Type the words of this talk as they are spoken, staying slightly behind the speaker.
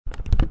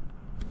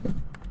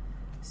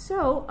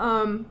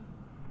So,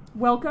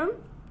 welcome.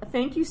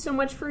 Thank you so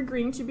much for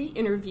agreeing to be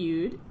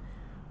interviewed.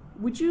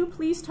 Would you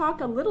please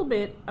talk a little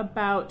bit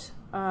about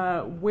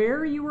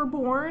where you were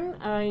born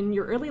in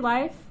your early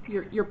life,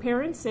 your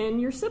parents,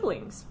 and your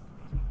siblings?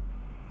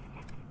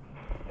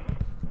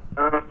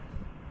 I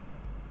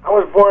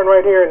was born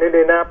right here in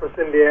Indianapolis,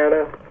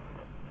 Indiana,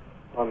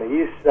 on the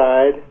east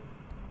side,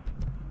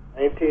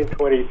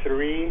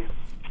 1923.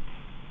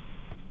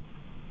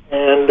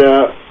 And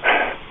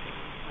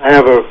I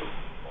have a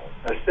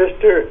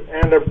sister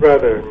and a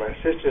brother. My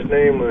sister's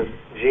name was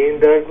Jean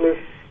Douglas.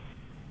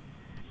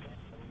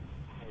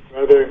 My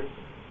brother,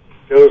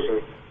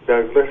 Joseph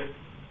Douglas.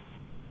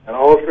 And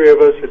all three of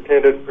us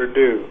attended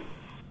Purdue,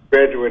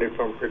 graduated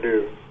from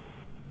Purdue.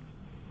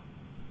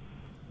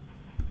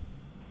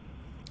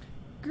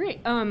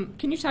 Great.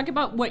 Can you talk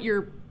about what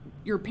your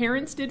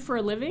parents did for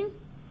a living?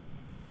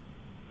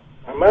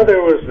 My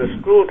mother was a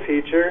school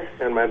teacher,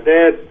 and my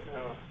dad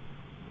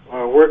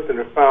worked in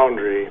a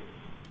foundry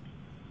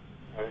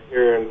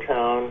here in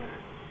town.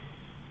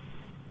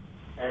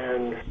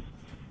 And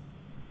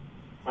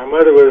my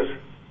mother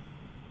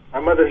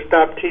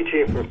stopped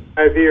teaching for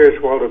 5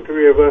 years while the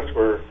three of us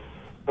were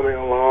coming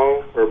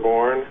along, were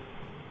born.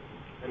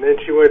 And then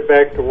she went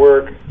back to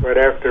work right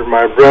after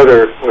my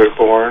brother was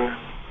born.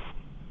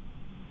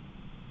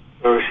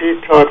 So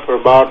she taught for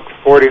about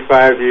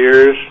 45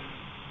 years.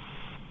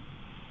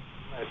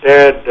 My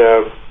dad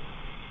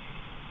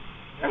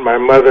and my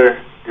mother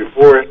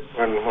divorced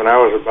when I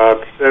was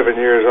about 7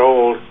 years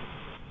old.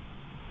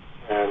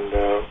 And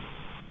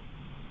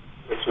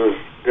this was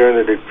during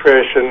the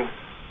Depression,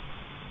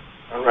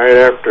 right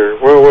after,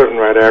 well, it wasn't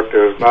right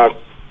after, it was about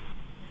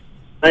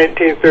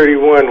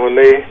 1931 when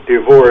they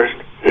divorced.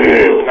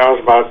 And I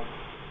was about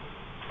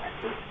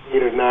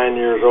 8 or 9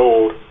 years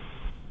old.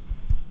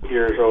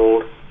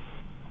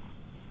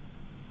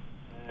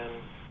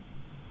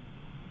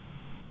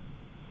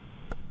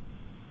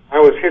 I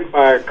was hit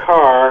by a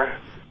car,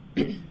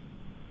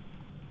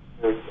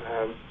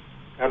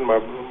 and my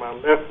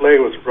left leg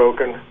was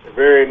broken. The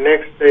very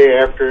next day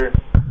after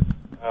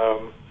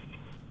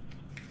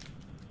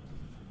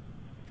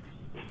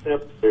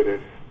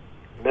separated.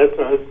 And that's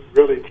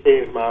really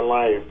changed my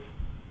life,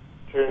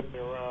 turned me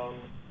around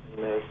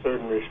in a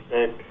certain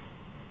respect,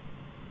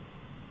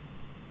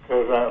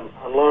 because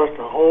I lost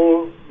a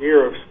whole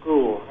year of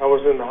school. I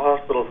was in the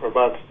hospital for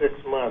about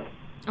 6 months.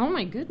 Oh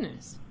my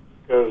goodness.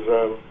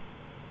 Because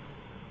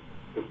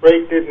the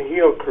break didn't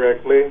heal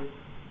correctly,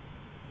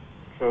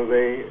 so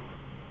they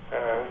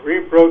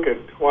re-broke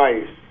it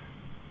twice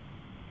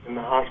in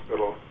the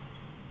hospital.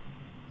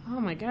 Oh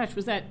my gosh,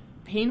 was that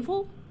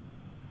painful?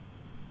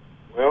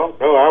 Well,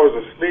 no, I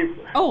was asleep.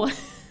 Oh.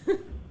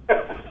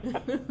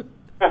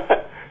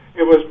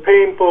 It was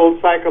painful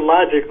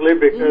psychologically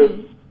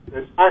because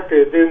the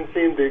doctor didn't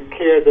seem to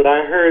care that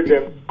I heard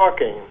them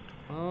talking.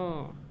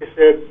 Oh. He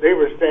said they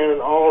were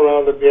standing all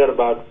around the bed,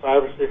 about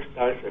 5 or 6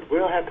 doctors. Said,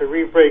 "We'll have to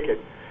re-break it."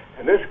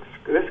 And this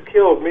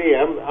killed me.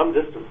 I'm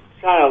just a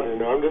child, you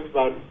know. I'm just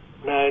about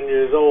 9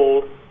 years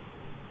old,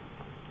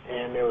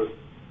 and it was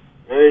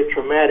very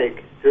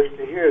traumatic just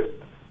to hear that.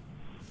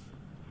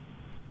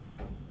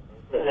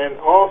 And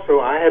also,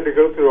 I had to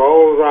go through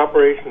all those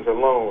operations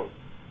alone.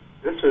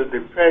 This was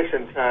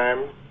Depression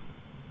time.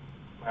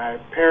 My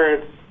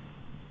parents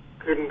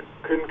couldn't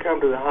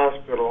come to the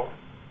hospital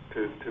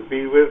to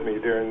be with me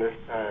during this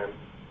time,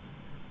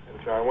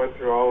 and so I went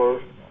through all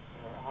those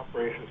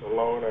operations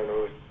alone, and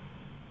it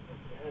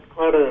had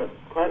quite an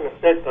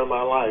effect on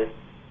my life.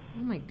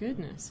 Oh my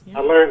goodness! Yeah.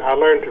 I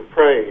learned to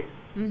pray,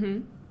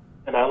 and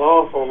I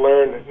also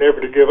learned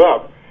never to give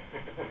up.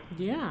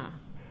 Yeah.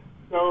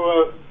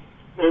 So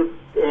the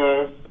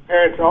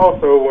parents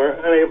also were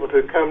unable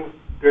to come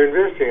during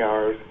visiting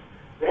hours.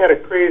 They had a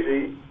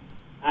crazy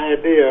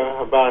idea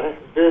about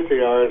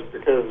visiting hours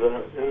because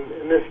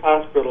in this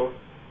hospital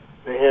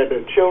they had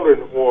a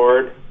children's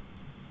ward.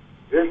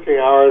 Visiting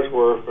hours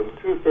were from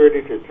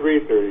 2:30 to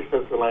 3:30,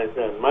 something like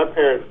that. My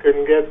parents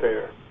couldn't get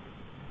there.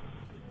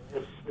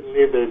 They didn't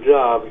need their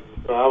jobs,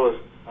 so I was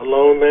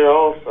alone there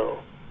also.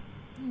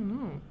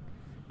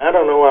 I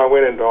don't know why I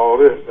went into all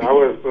this. I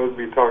wasn't supposed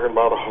to be talking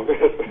about all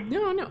this.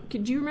 No.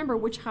 Could you remember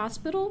which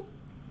hospital?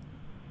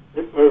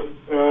 It was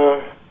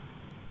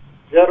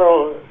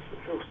General.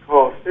 It was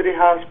called City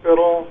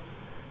Hospital.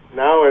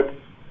 Now it's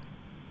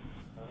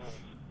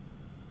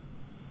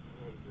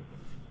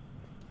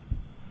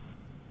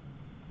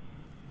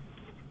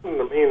one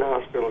of the main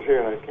hospitals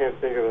here, and I can't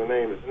think of the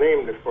name. It's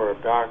named for a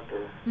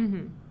doctor.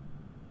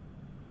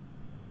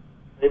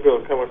 Maybe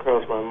it'll come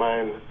across my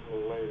mind a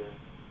little later.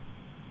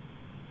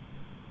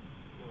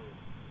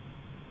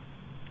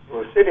 It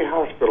was City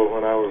Hospital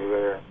when I was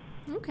there.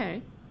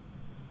 Okay.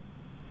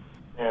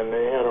 And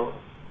they had an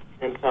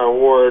entire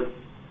ward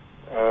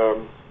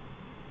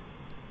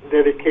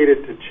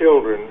dedicated to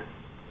children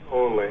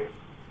only,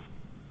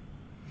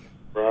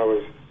 where I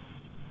was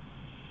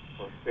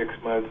for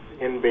 6 months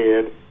in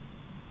bed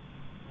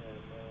and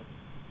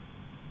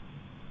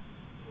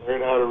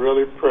learned how to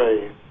really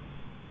pray.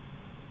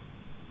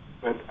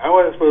 But I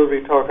wasn't supposed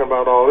to be talking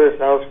about all this.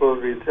 I was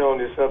supposed to be telling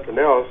you something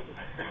else.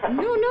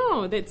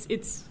 No,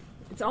 it's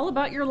all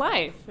about your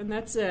life, and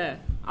that's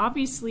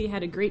obviously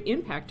had a great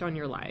impact on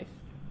your life.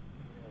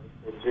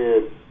 It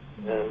did,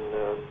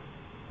 and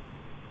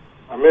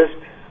I missed.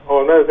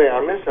 Oh, another thing,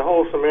 I missed a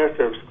whole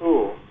semester of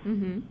school.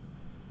 Mm-hmm.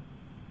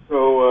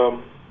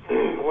 So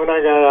when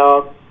I got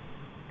out,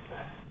 it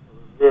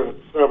was during the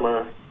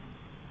summer,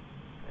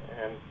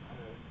 and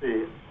let's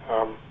see, I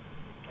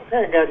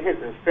think I got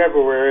hit in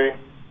February,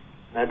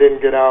 and I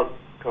didn't get out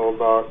till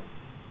about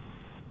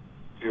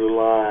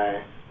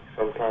July,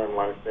 sometime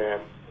like that,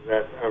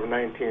 of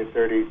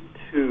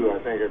 1932, I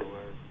think it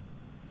was.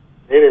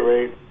 At any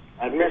rate,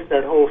 I'd missed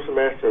that whole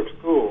semester of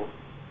school.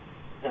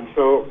 And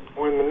so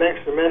when the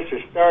next semester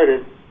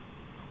started,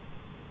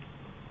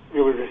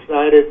 it was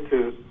decided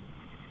to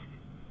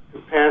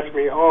pass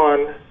me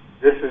on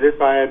just as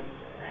if I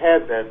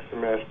had that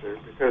semester,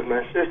 because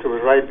my sister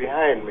was right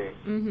behind me.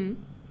 Mm-hmm.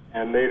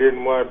 And they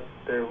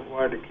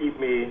wanted to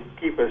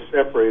keep us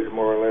separated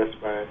more or less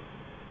by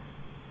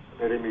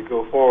letting me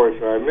go forward.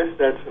 So I missed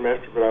that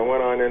semester, but I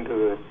went on into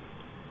the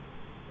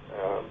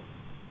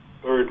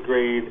third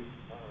grade,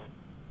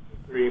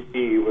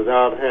 3B,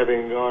 without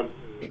having gone to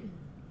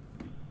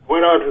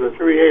went on to the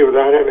 3A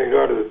without having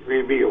gone to the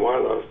 3B, or one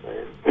of those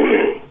things.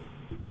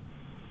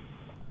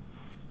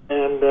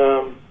 And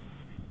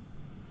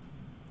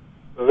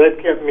so that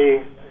kept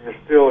me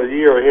still a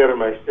year ahead of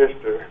my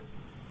sister.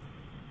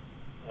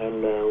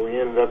 And we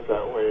ended up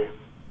that way.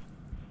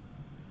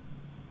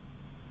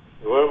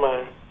 So what am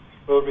I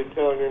supposed to be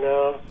telling you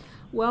now?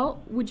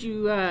 Well, would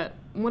you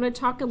want to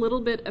talk a little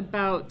bit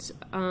about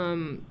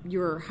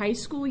your high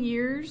school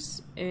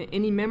years,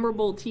 any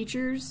memorable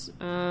teachers,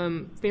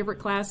 favorite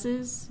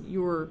classes,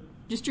 your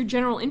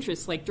general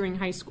interests, like during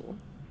high school?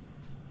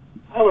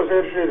 I was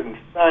interested in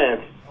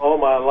science all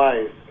my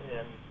life,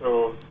 and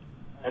so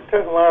I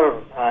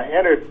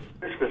entered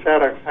Elizabeth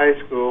Wilkinson High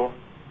School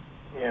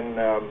in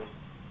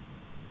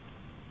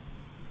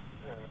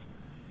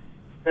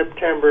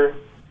September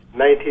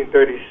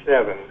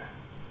 1937.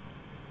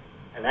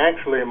 And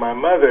actually, my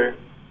mother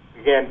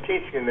began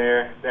teaching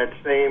there that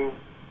same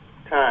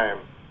time.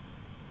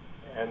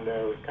 And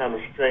it was kind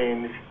of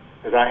strange,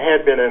 because I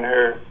had been in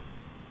her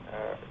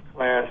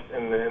class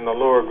in the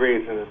lower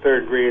grades, in the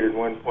third grade at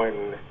one point,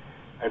 and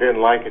I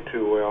didn't like it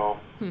too well.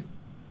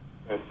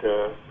 But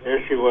there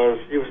she was.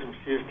 She was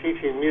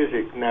teaching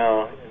music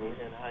now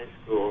in high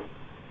school.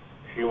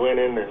 She went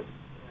in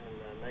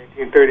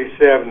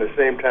 1937, the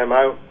same time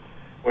I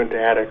went to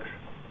Attucks.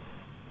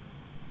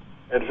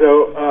 And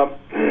so,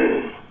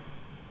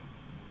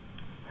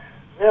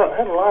 I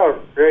had a lot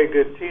of very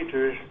good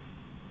teachers.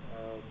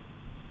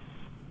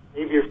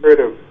 Maybe you've heard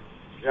of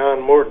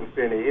John Morton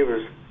Finney. He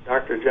was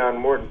Dr. John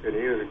Morton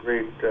Finney. He was a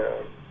great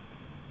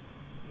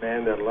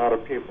man that a lot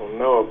of people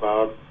know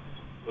about.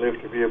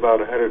 Lived to be about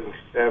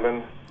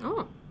 107.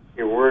 Oh.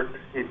 He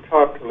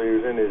taught till he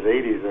was in his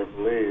 80s, I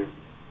believe.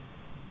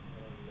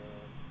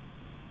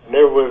 And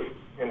there was,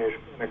 in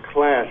a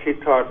class, he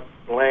taught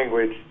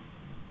language.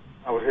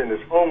 I was in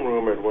his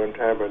homeroom at one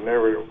time, but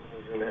never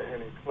was in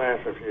any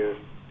class of his.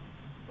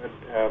 But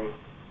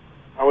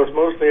I was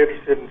mostly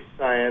interested in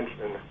science,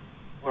 and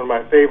one of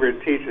my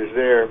favorite teachers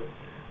there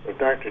was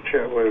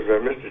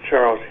Mr.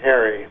 Charles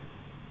Harry,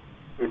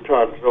 who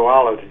taught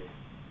zoology.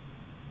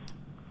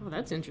 Oh,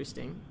 that's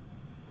interesting.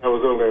 That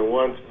was only a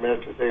one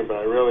semester thing, but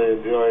I really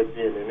enjoyed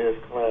being in his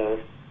class.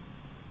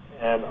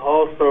 And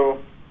also,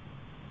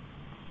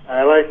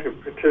 I like to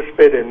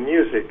participate in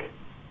music.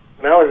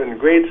 When I was in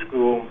grade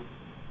school,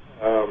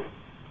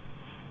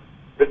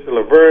 Mr.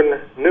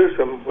 Laverne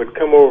Newsom would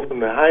come over from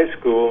the high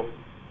school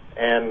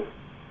and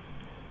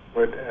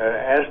would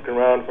ask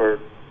around for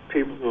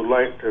people who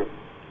liked to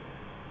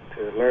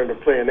learn to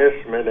play an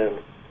instrument. And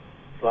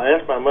so I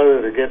asked my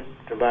mother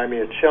to buy me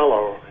a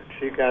cello, and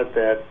she got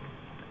that.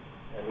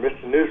 And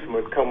Mr. Newsom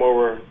would come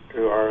over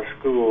to our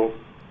school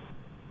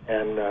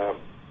and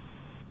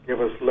give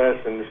us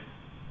lessons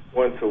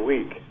once a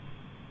week.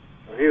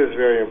 So he was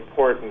very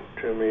important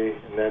to me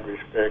in that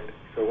respect.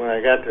 So when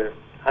I got to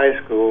high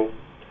school,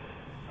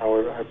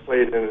 I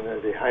played in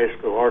the high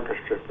school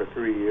orchestra for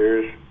 3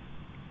 years.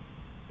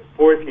 The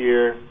fourth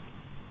year,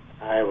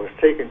 I was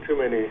taking too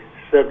many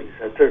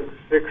subjects. I took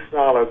 6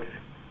 solids,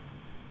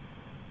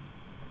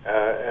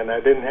 and I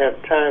didn't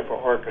have time for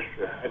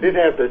orchestra. I did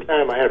have the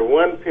time. I had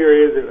one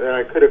period that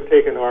I could have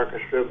taken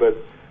orchestra, but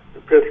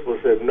the principal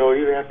said, no,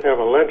 you have to have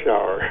a lunch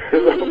hour.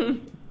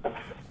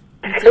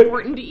 It's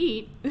important to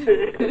eat.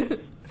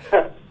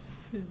 I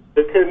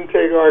couldn't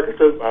take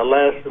orchestra my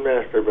last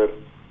semester, but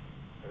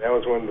that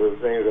was one of the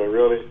things I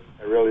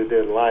really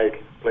did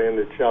like, playing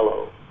the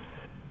cello.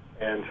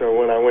 And so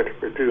when I went to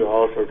Purdue, I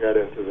also got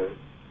into the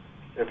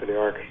symphony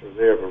orchestra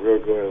there, but we'll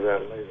go into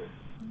that later.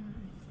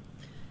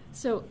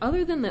 So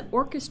other than the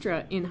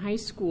orchestra in high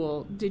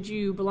school, did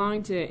you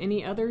belong to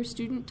any other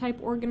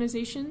student-type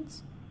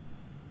organizations?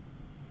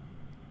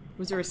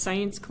 Was there a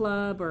science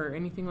club or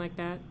anything like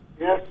that?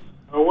 Yes,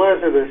 I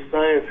was at a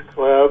science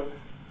club,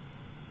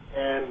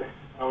 and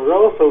I was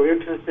also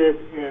interested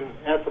in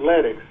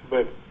athletics,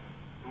 but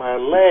my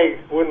leg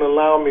wouldn't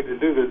allow me to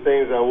do the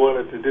things I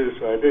wanted to do,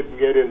 so I didn't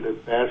get into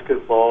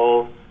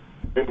basketball,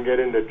 didn't get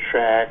into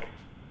track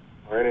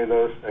or any of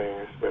those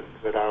things, but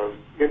I was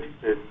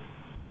interested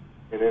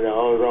in it. I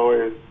was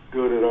always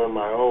doing it on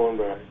my own,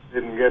 but I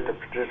didn't get to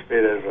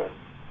participate as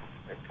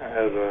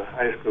a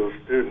high school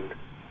student.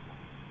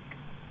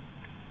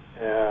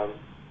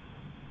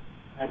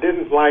 I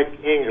didn't like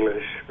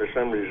English for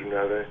some reason or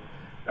other.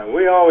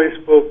 We always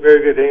spoke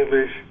very good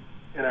English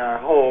in our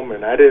home,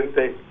 and I didn't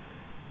think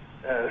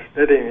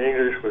studying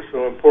English was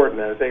so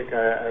important. I think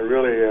I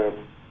really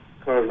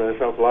caused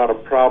myself a lot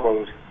of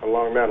problems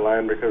along that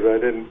line because I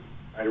didn't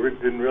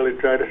really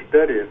try to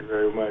study it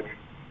very much.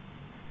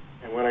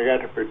 And when I got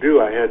to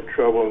Purdue, I had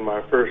trouble in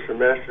my first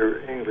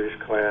semester English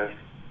class,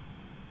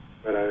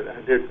 but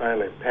I did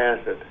finally pass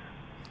it.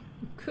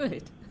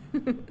 Good.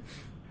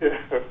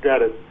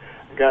 Got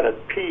a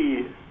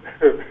P.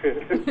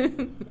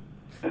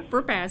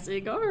 For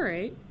passing, all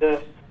right. Yeah.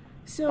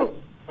 So,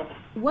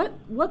 what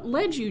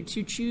led you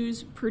to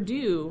choose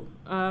Purdue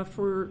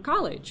for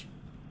college?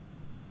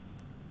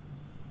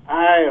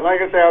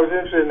 Like I said, I was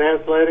interested in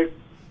athletics,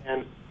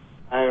 and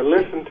I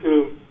listened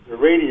to the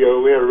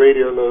radio. We had a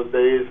radio in those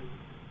days.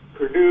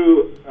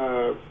 Purdue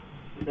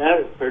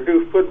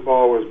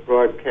football was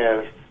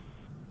broadcast.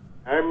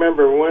 I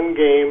remember one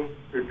game,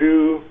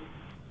 Purdue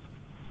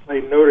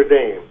played Notre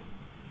Dame.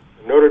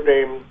 Notre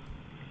Dame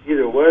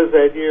either was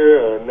that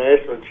year a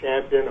national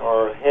champion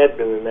or had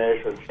been the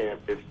national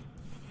champion.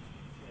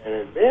 And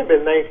it may have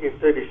been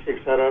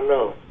 1936, I don't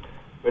know.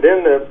 But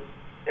in the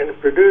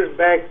Purdue's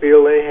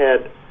backfield, they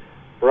had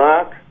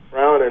Brock,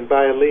 Brown, and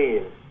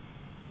Bylene.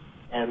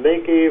 And they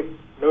gave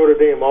Notre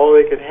Dame all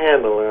they could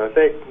handle. And I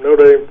think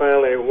Notre Dame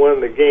finally won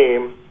the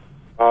game,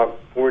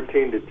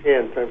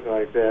 14-10, something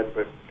like that.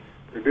 But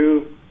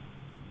Purdue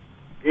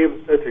gave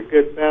them such a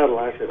good battle.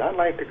 I said, I'd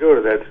like to go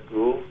to that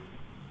school.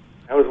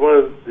 That was one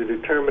of the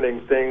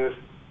determining things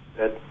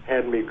that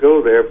had me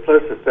go there,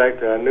 plus the fact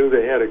that I knew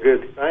they had a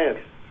good science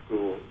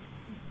school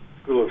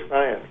of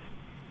science.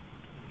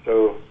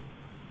 So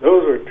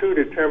those were two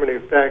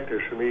determining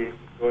factors for me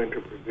going to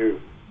Purdue.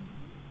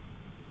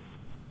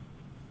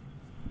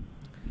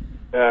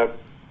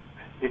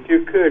 If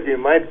you could, you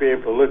might be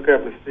able to look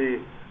up and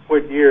see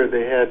what year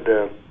they had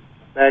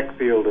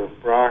backfield of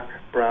Brock,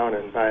 Brown,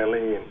 and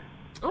Bylene.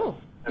 Oh,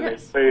 and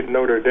yes. They played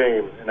Notre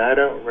Dame, and I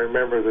don't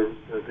remember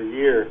the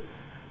year.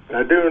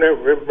 I do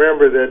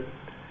remember that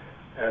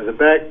the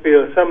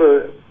backfield, some of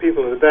the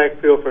people in the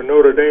backfield for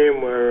Notre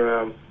Dame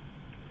were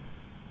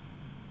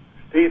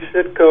Steve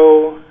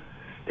Sitko,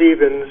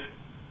 Stevens,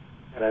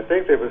 and I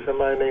think there was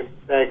somebody named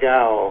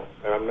Sagal,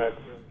 but I'm not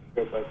really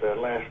sure about that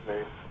last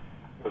name.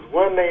 There was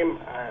one name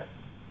I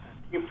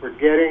keep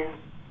forgetting.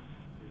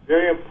 It's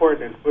very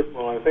important in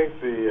football. I think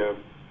either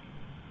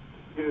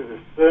the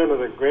son or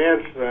the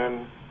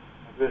grandson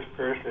of this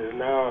person is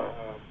now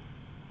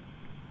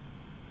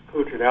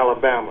coach at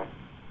Alabama.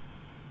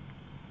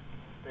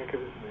 Think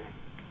of his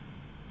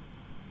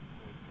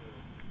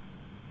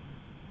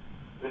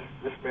name.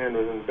 This man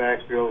was in the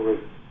backfield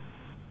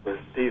with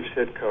Steve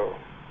Sitko.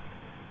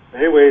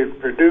 Anyway,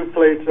 Purdue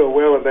played so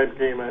well in that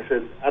game, I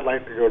said, I'd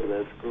like to go to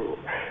that school.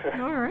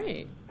 All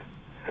right.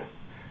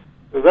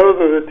 So those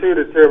are the two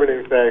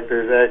determining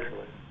factors,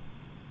 actually.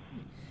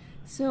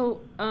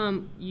 So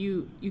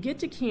you get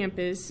to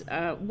campus.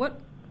 What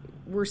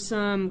were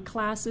some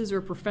classes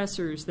or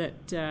professors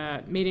that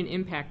made an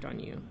impact on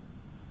you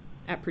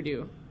at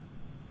Purdue?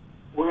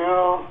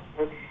 Well,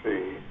 let's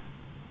see.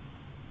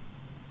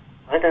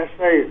 Like I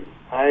say,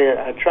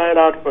 I tried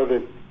out for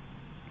the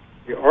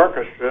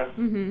orchestra,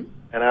 mm-hmm.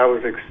 and I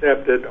was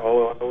accepted,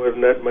 although I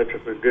wasn't that much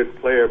of a good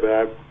player,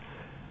 but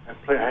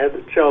I had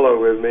the cello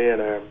with me,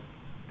 and I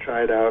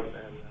tried out, and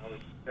I was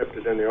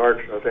accepted in the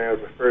orchestra. I think I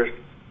was the first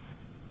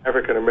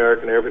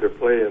African-American ever to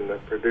play in the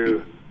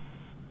Purdue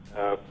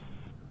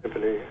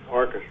Symphony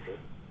Orchestra.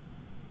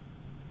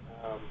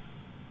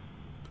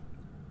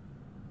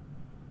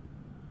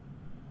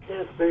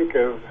 Can't think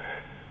of.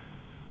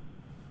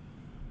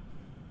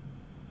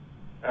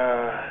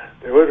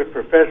 There was a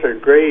Professor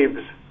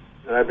Graves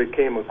that I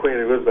became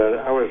acquainted with, but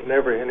I was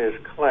never in his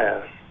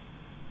class.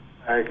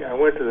 I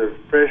went to the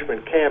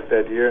freshman camp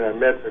that year, and I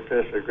met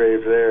Professor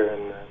Graves there,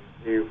 and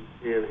he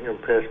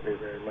impressed me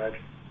very much.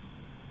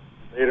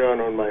 Later on,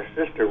 when my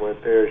sister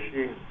went there,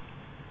 she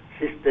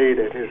stayed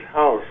at his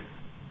house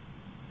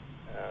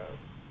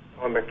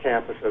on the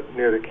campus,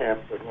 near the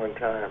campus at one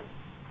time.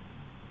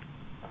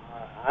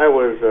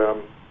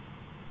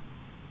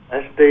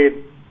 I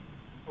stayed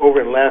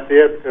over in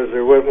Lafayette because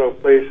there was no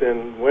place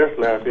in West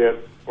Lafayette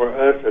for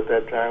us at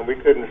that time. I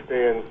couldn't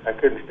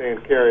stay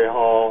in Cary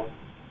Hall.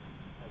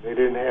 And they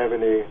didn't have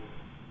any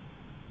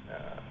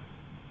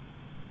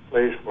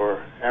place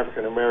for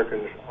African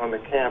Americans on the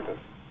campus.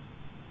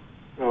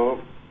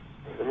 So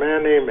there's a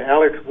man named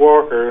Alex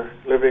Walker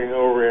living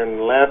over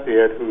in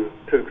Lafayette who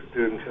took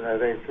students, and I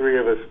think three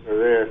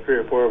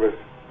or four of us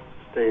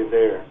stayed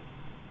there.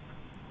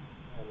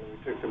 And we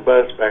took the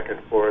bus back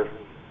and forth,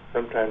 and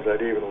sometimes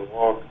I'd even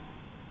walk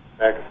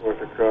back and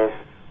forth across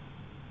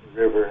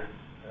the river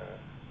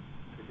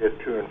to get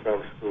to and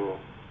from school.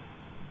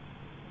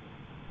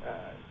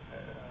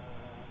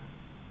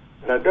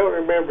 And I don't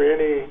remember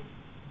any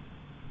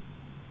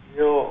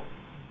real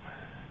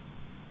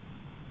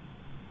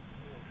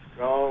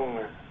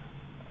strong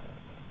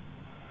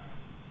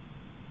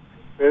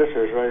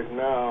professors right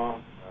now.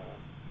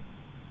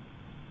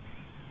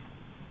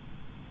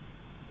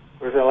 Of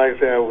course, like I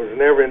say, I was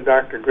never in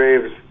Dr.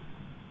 Graves'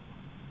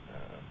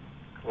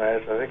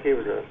 class. I think he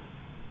was a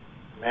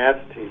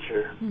math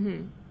teacher.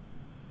 Mm-hmm.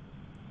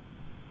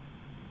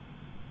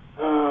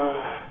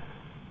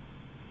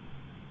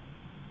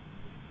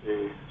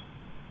 See.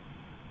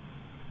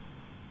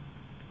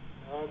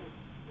 I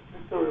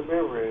just don't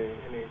remember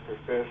any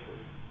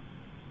professors.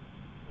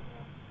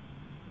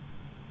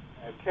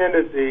 I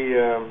attended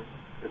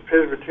the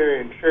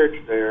Presbyterian church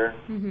there.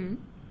 Mm-hmm.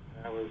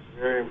 I was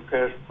very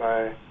impressed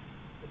by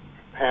the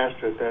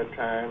pastor at that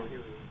time. He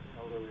was an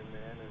elderly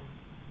man, and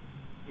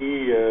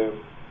he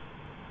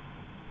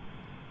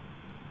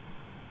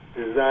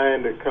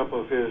designed a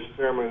couple of his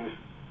sermons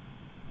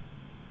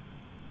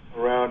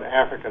around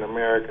African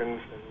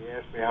Americans, and he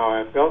asked me how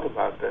I felt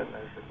about that, and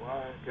I said, well,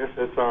 I guess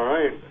that's all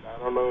right, but I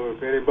don't know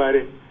if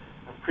anybody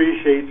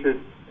appreciates it,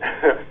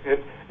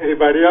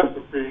 anybody else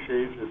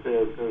appreciates it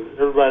there, because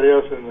everybody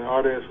else in the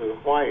audience was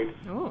white.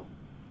 Oh.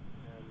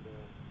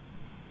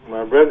 And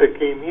my brother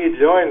came, he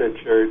joined the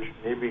church,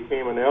 and he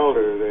became an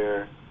elder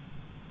there,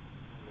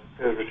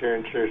 the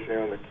Presbyterian church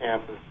there on the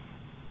campus.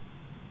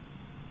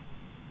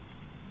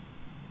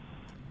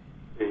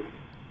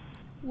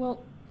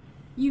 Well,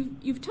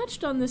 you've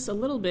touched on this a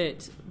little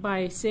bit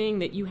by saying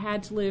that you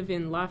had to live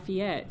in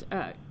Lafayette.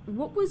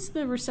 What was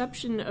the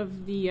reception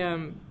of the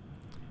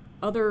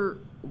other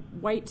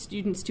white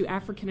students to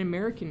African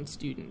American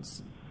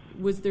students?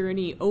 Was there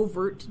any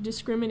overt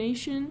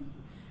discrimination?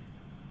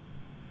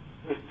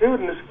 The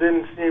students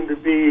didn't seem to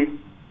be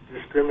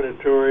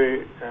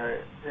discriminatory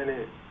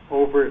any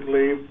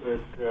overtly,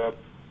 but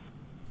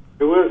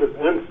there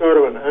was sort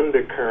of an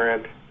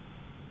undercurrent.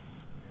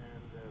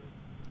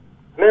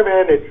 I never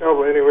had any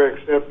trouble anywhere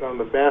except on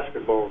the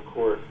basketball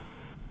court.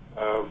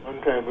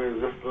 One time we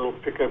was this little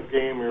pickup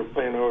game we were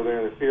playing over there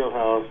in the field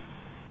house,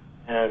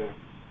 and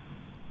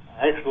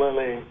I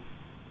accidentally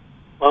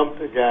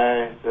bumped a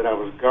guy that I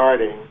was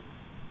guarding.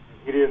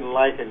 He didn't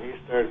like it, and he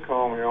started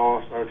calling me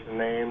all sorts of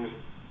names.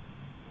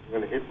 He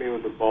was going to hit me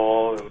with the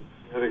ball, and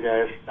the other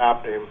guy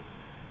stopped him.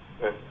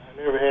 But I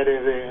never had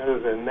anything other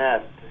than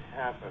that to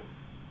happen.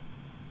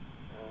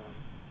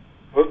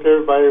 Most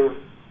everybody was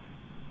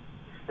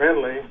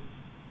friendly.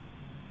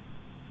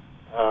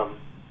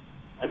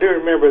 I do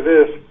remember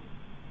this.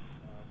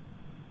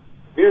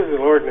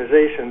 Musical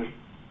organizations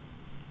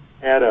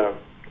had a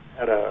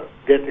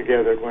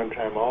get-together at one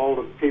time. All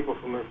the people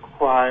from the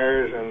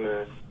choirs and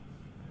the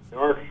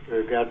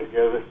orchestra got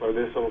together for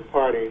this little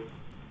party.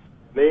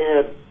 They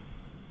had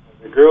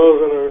the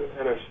girls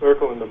in a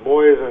circle and the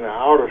boys in an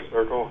outer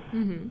circle.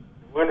 Mm-hmm.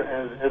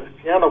 As the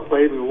piano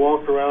played, we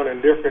walked around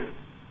in different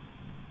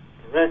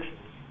directions.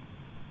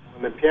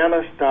 When the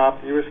piano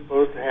stopped, you were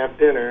supposed to have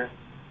dinner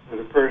with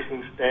a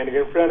person standing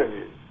in front of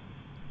you.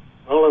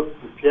 Well,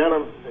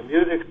 the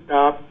music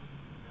stopped,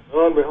 and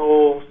lo and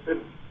behold,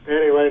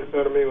 standing right in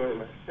front of me was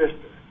my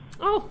sister.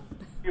 Oh.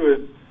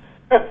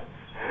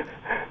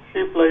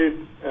 She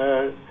played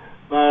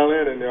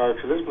violin in the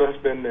orchestra. This must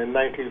have been in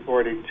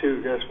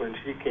 1942, that's when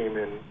she came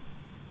in to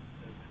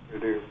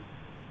Purdue.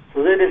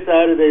 So they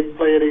decided they'd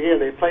play it again.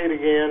 They played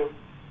again,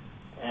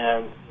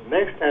 and the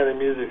next time the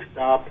music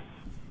stopped,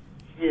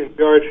 she and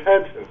George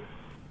Hudson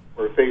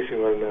were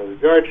facing one another.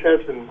 George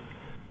Hudson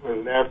was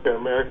an African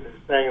American who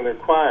sang in the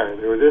choir.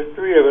 There were just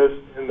three of us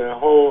in the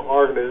whole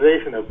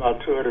organization,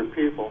 about 200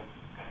 people.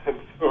 And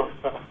so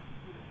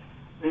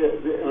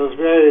it was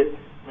very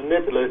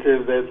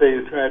manipulative that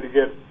they tried to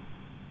get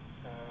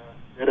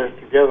us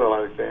together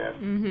like that.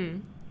 Mm-hmm.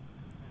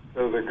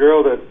 So the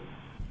girl that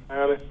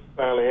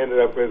finally ended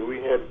up with, we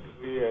had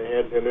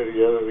dinner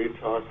together. We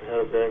talked and had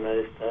a very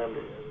nice time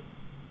together.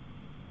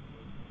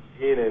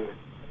 Gene and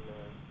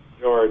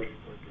George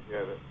were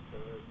together.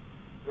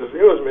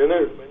 It was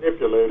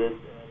manipulated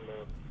and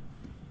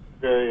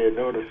very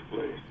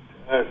noticeably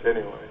to us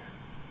anyway.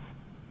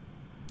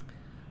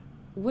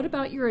 What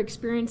about your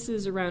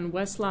experiences around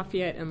West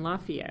Lafayette and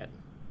Lafayette,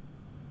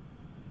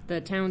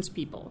 the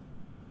townspeople?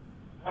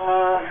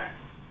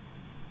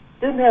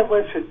 Didn't have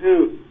much to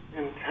do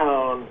in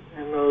town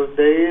in those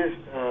days.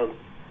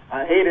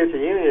 I ate at the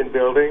Union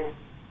Building,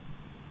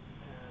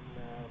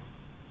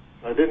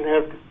 and I didn't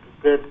have to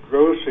get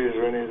groceries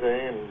or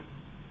anything. And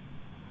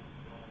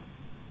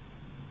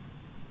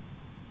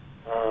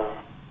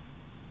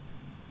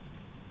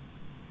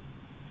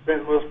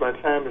spent most of my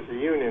time at the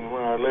Union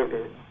when I lived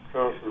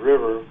across the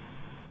river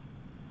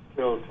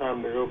till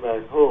time to go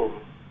back home.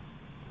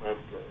 But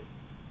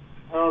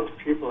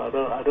townspeople, I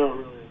don't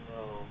really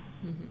know.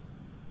 Mm-hmm.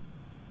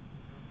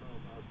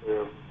 I don't know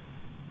about them.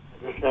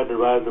 I just had to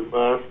ride the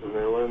bus, and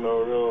there was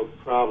no real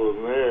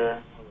problem there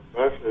on the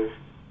buses.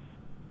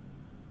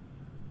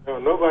 No,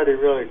 nobody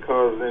really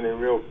caused any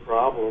real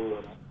problem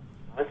that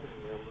I can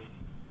remember.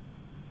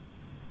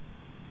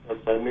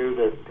 But I knew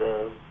that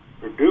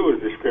Purdue was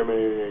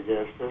discriminating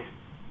against us.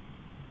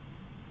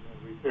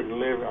 We couldn't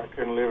live. I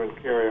couldn't live in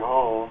Cary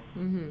Hall.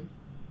 Mm-hmm.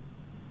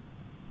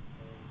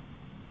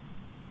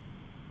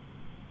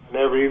 I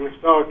never even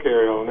saw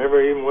Cary Hall.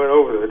 Never even went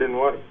over there. I didn't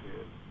want to see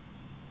it.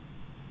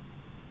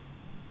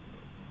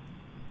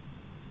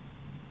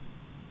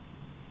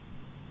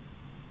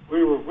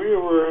 We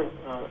were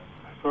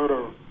sort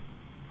of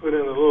put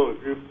in a little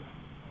group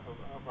of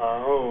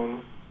our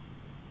own.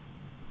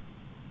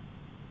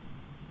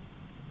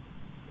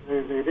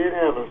 They did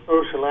have a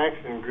social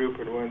action group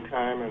at one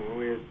time, and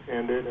we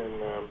attended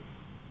and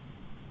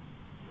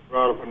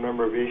brought up a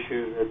number of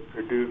issues that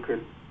Purdue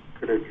could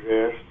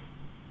address.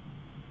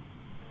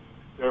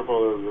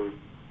 Several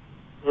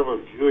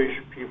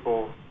Jewish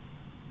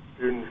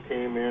students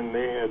came in.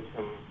 They had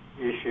some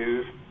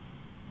issues.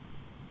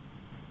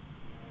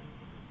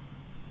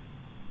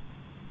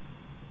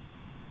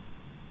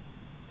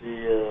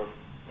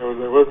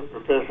 There was a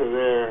professor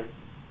there.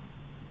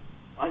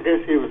 I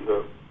guess he was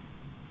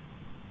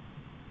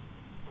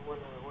one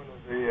of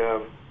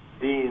the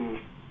deans,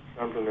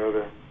 something or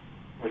other.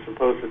 Was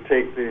supposed to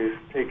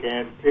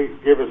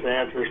give us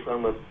answers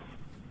from the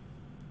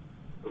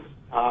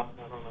top.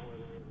 I don't know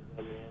whether it was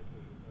the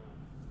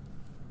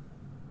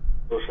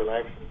answers. Social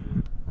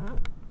action.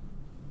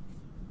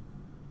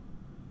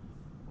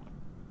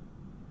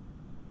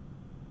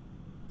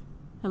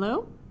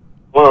 Hello?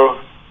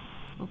 Hello.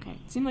 Okay.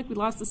 It seemed like we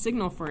lost the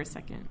signal for a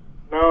second.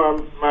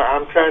 No,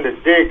 I'm trying to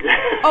dig.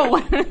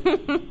 Oh.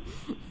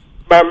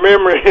 My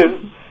memory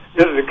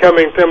isn't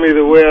coming to me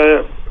the way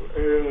it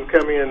isn't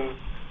coming and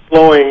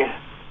flowing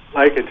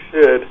like it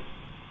should.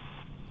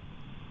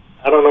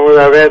 I don't know whether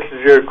I've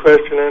answered your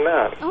question or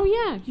not. Oh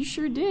yeah, you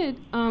sure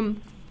did.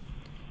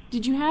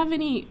 Did you have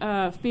any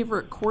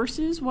favorite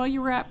courses while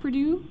you were at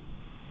Purdue?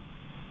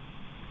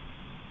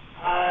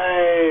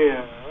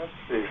 Let's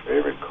see,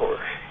 favorite course.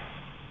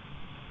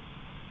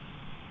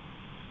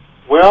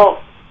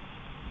 Well,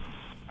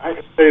 I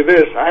can say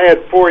this. I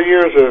had 4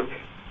 years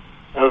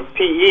of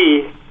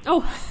PE.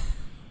 Oh.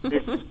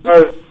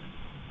 Because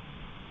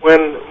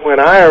when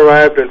I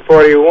arrived in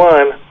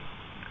 41,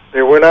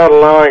 they were not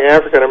allowing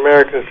African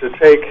Americans to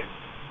take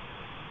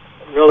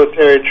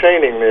military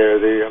training there.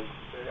 The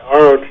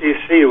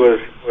ROTC was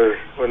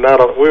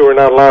not. We were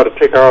not allowed to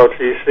take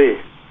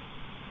ROTC.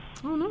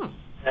 Oh no.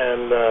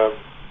 And I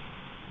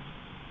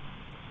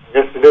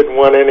guess they didn't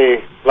want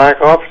any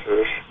black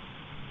officers.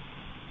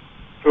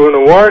 So when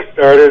the war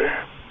started,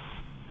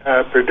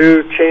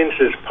 Purdue changed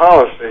its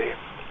policy,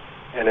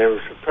 and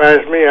it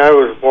surprised me. I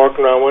was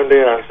walking around one day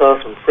and I saw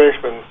some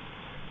freshman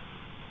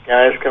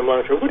guys come on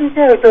and said, "What are you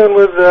guys doing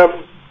with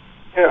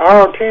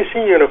ROTC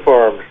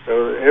uniforms?"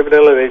 So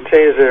evidently they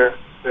changed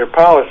their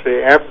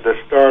policy after the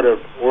start of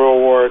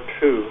World War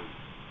II.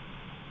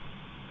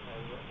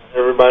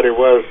 Everybody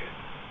was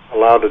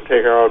allowed to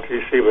take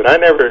ROTC, but I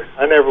never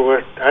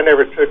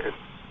took it.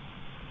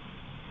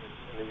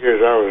 In the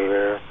years I was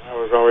there, I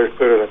was always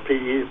put in a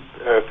PE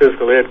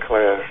physical ed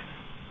class.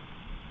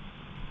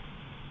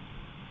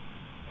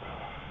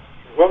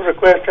 What was the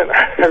question?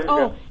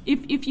 Oh,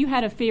 if you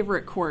had a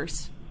favorite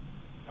course.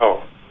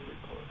 Oh.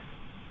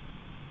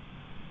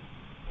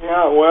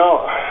 Yeah,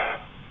 well,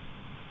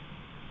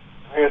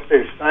 I guess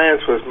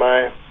science was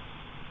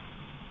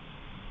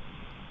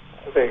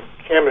I think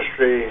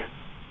chemistry I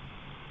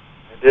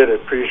did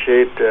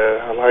appreciate.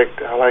 I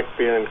liked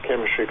being in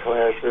chemistry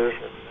classes.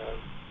 And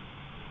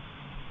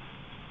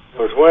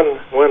there was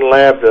one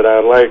lab that I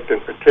liked in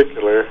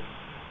particular.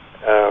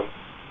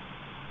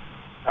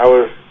 I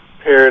was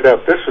paired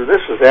up. This was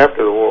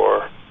after the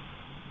war.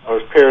 I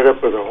was paired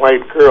up with a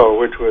white girl,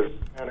 which was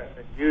kind of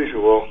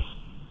unusual.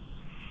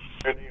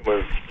 Her name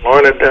was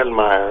Lorna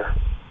Dunmeyer.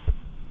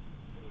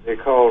 They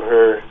called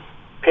her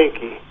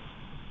Pinky.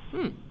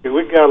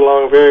 We got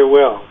along very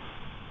well,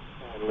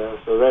 and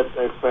so that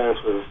class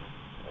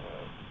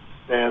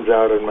stands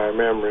out in my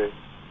memory.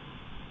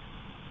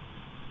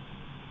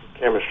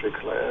 Chemistry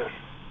class.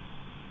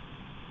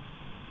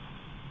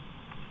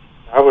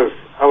 I was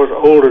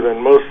older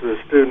than most of the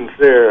students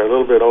there, a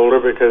little bit older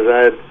because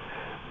I had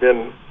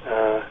been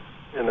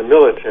in the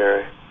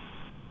military.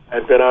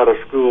 I'd been out of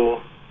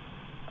school.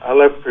 I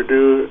left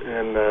Purdue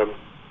in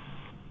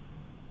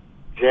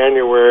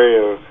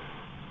January of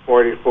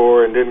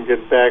 44 and didn't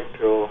get back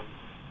till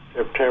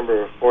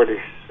September of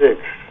 46. I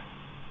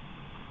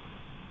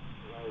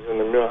was in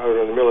the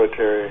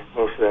military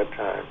most of that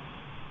time.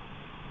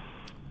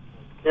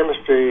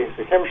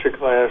 The chemistry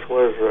class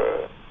was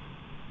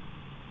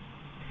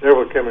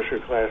several chemistry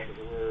classes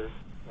were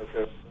like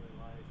that.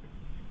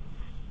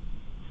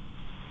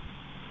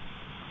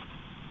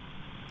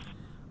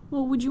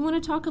 Well, would you want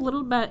to talk a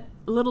little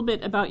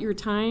bit about your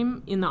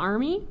time in the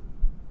Army?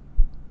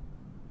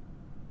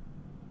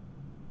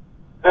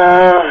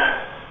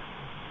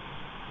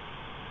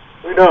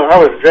 I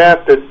was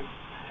drafted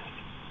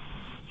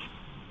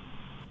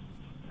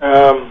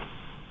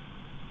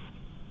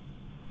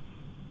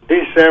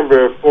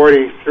December of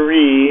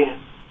 43,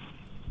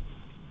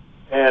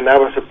 and I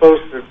was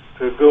supposed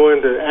to go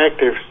into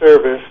active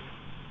service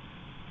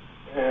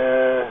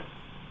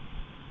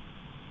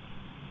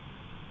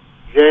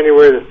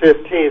January the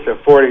 15th of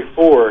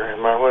 44.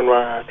 And when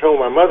I told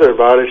my mother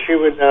about it, she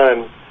went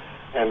down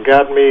and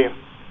got me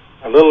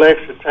a little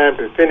extra time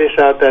to finish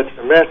out that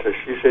semester.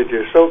 She said,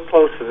 "You're so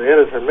close to the end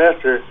of the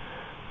semester,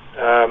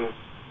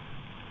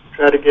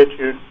 try to get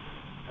you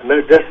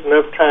just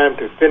enough time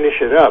to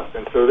finish it up."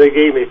 And so they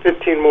gave me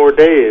 15 more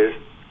days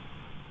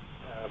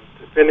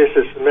to finish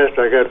the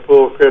semester. I got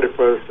full credit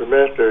for the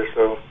semester.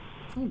 So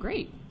oh,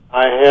 great.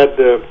 I had,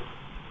 let's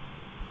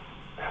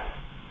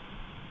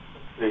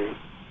see,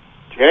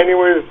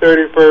 January the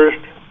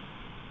 31st,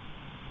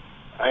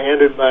 I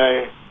ended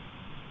my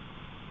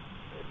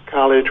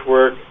college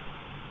work,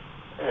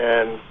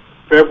 and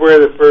February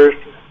the 1st,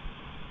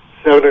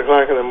 7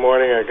 o'clock in the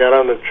morning, I got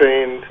on the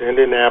train to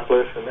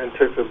Indianapolis and then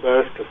took the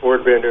bus to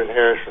Fort Bender and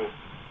Harrison.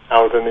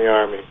 I was in the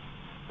Army.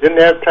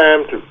 Didn't have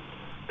time to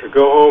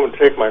go home and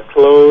take my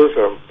clothes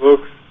or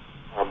books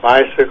or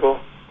bicycle.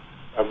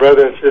 My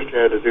brother and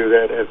sister had to do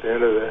that at the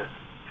end of the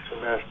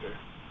semester.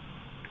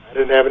 I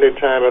didn't have any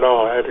time at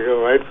all. I had to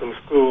go right from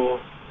school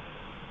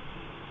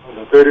on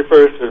the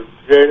 31st of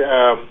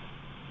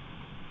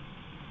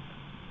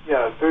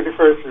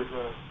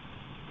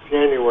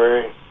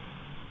January.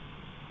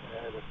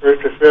 And the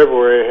 1st of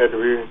February, I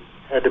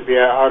had to be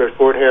out at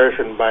Fort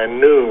Harrison by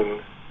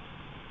noon.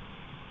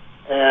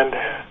 And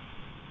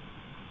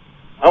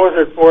I was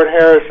at Fort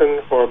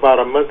Harrison for about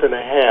a month and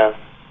a half.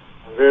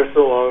 I was there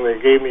so long, they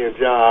gave me a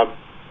job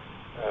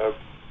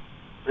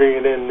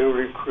bringing in new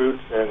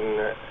recruits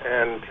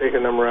and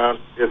taking them around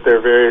to get their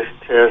various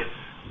tests,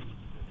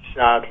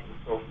 shots, and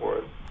so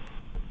forth.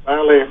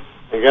 Finally,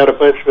 they got a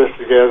bunch of us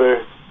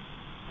together,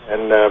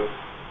 and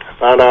I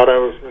found out I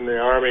was in the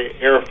Army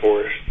Air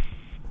Force.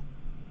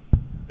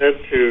 Sent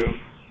to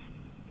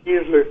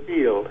Keesler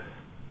Field,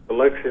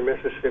 Biloxi,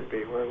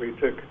 Mississippi, where we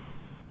took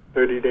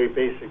 30-day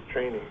basic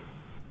training.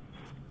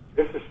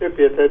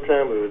 Mississippi at that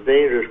time was a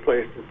dangerous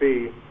place to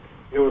be.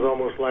 It was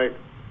almost like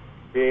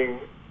being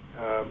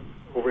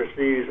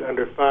overseas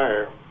under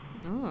fire.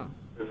 Oh.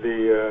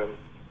 The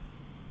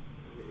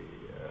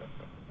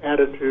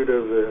attitude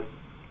of the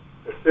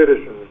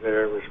citizens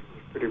there was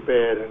pretty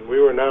bad, and we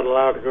were not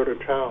allowed to go to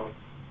town.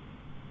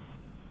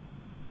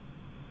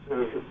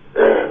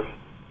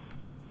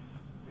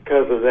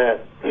 Because of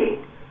that,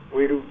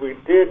 we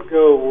did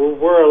go. We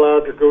were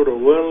allowed to go to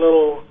one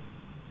little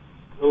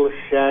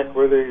shack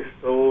where they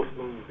sold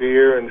some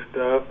beer and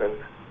stuff, and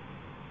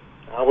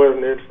I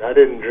wasn't interested. I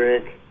didn't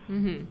drink.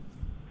 Mm-hmm.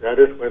 I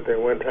just went there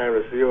one time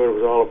to see what it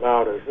was all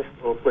about. It was just a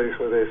little place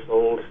where they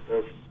sold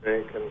stuff to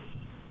drink and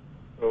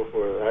so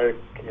forth. I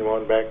came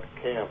on back to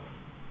camp.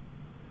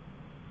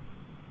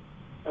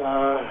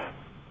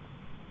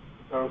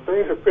 So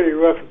things are pretty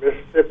rough in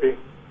Mississippi.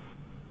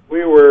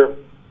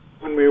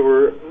 When we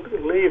were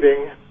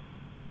leaving,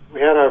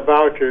 we had our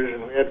vouchers,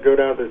 and we had to go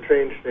down to the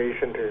train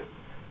station to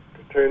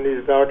turn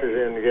these vouchers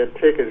in to get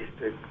tickets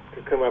to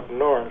come up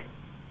north.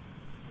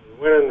 We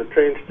went in the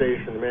train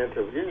station, the man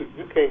said,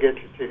 you can't get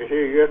your ticket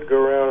here, you have to go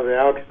around to the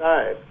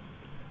outside.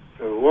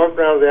 So we walked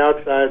around to the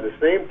outside, the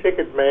same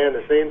ticket man,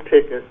 the same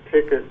ticket,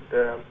 get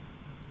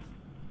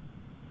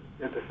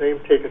the same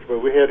tickets, but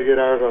we had to get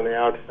ours on the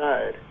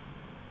outside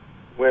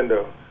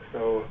window.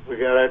 So we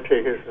got our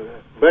tickets, and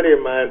a buddy of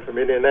mine from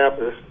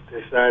Indianapolis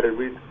decided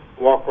we'd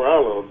walk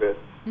around a little bit.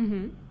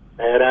 Mm-hmm.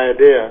 Bad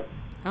idea.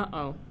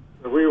 Uh-oh.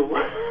 So we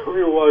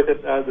were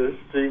walking down the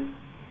street,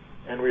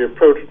 and we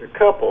approached a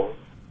couple,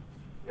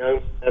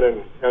 young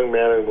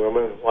man and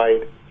woman,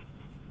 white,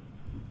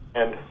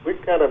 and we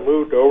kind of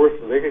moved over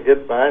so they could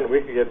get by and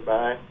we could get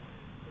by.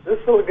 This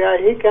little guy,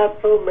 he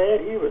got so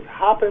mad, he was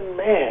hopping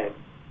mad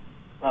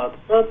about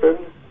something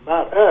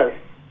about us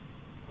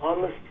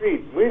on the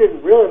street. We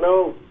didn't really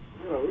know,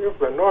 we were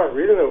from the north.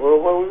 We didn't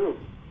know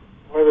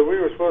whether we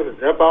were supposed to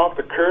jump off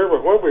the curb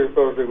or what we were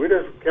supposed to do. We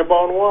just kept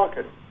on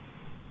walking.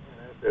 And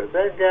I said,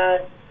 that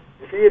guy,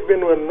 if he had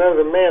been with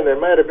another man, there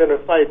might have been a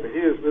fight, but he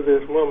was with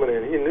this woman,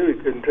 and he knew he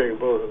couldn't take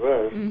both of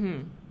us.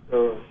 Mm-hmm.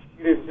 So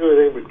he didn't do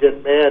anything but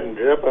get mad and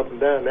jump up and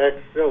down and act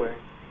silly.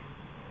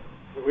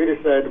 So we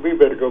decided we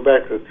better go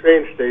back to the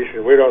train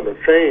station, wait on the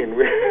train.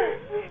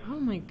 Oh,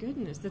 my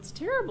goodness. That's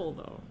terrible,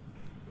 though.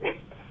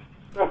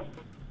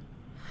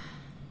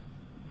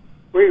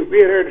 We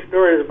had heard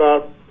stories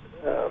about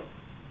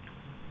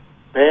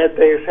bad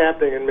things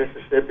happening in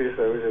Mississippi,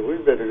 so we said, we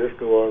better just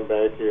go on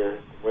back here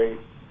and wait.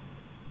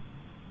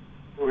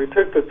 So we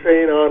took the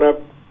train on up.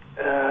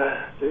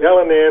 The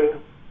L&N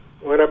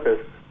went up as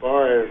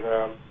far as,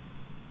 I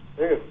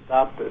think it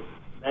stopped at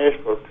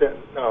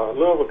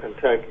Louisville,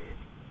 Kentucky.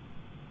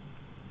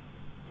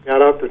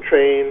 Got off the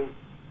train,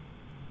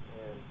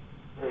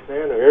 and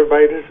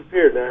everybody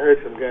disappeared, and I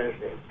heard some guys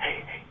saying,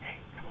 hey,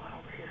 come on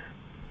over here.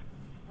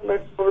 I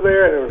looked over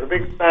there, and there was a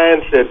big sign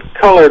that said,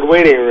 colored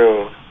waiting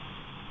room.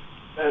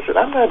 And I said,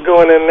 I'm not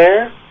going in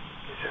there.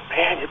 He said,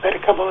 man, you better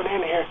come on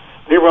in here.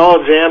 They were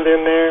all jammed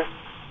in there.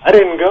 I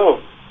didn't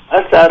go.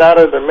 I sat out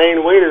of the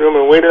main waiting room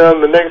and waited on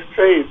the next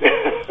train.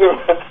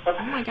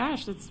 Oh my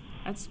gosh,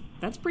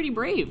 that's pretty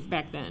brave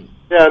back then.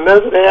 Yeah,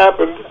 nothing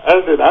happened.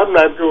 I said, I'm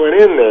not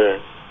going in there.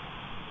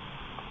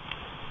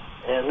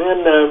 And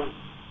then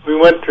we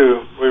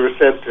were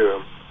sent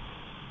to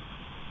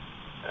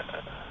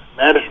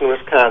Madison,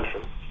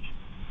 Wisconsin,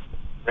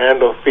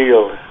 Randall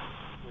Field.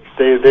 We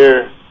stayed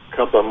there a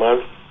couple of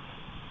months.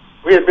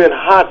 We had been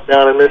hot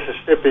down in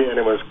Mississippi, and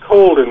it was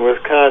cold in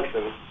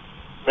Wisconsin.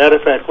 Matter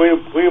of fact,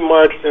 we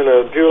marched in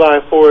a July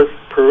 4th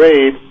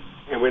parade,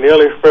 and we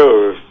nearly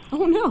froze.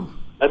 Oh, no.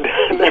 I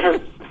never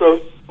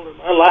froze in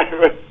my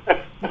life.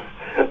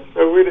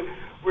 So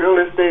we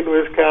only stayed in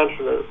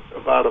Wisconsin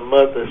about a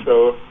month or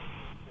so.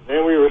 And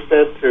then we were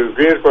sent to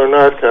Greensboro,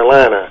 North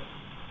Carolina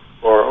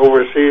for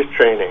overseas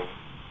training.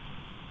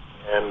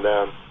 And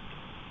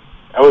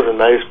that was a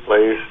nice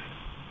place.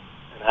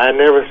 And I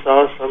never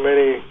saw so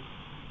many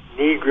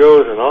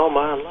Negroes in all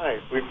my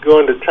life. We'd go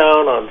into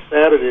town on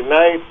Saturday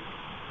night.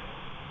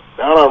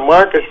 Down on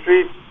Market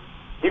Street,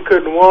 you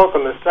couldn't walk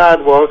on the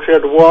sidewalks. You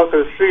had to walk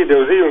the street. It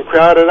was even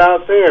crowded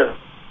out there.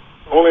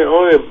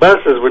 Only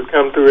buses would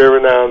come through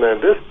every now and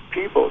then. Just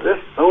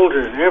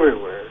soldiers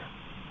everywhere.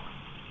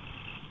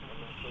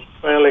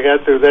 Finally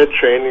got through that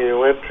training and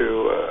went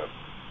to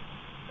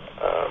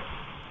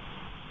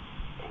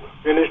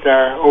finished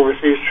our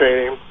overseas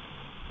training.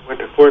 Went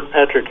to Fort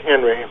Patrick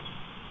Henry and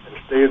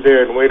stayed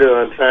there and waited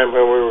on time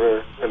when we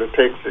were going to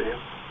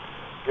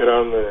get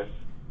on the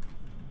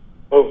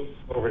boat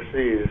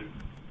overseas.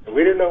 And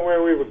we didn't know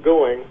where we were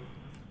going.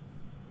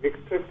 We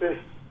took this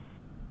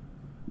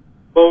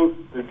boat,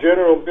 the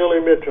General Billy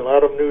Mitchell,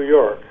 out of New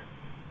York.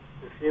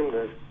 It seemed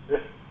that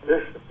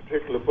this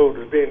particular boat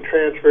was being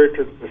transferred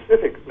to the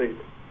Pacific Fleet,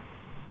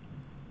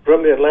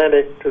 from the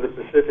Atlantic to the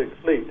Pacific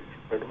Fleet.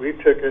 But we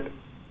took it.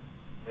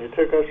 They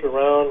took us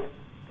around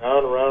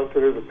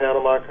through the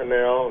Panama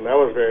Canal, and that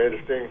was very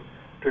interesting.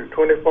 It took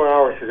 24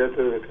 hours to get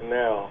through the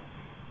canal.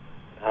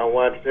 I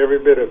watched every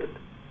bit of it,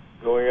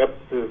 going up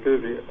through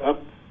the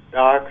up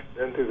docks,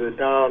 then through the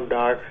down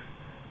docks,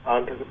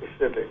 onto the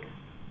Pacific.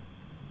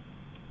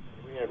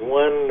 We had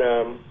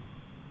one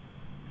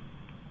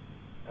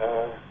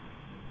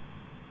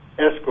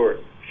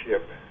escort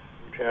ship,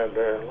 which had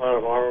a lot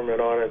of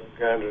armament on it,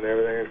 guns and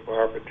everything for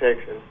our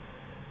protection.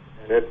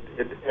 And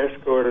it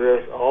escorted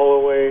us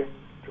all the way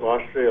to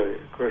Australia.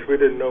 Of course, we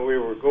didn't know we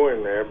were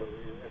going there, but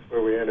that's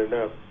where we ended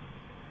up,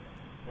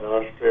 in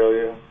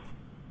Australia.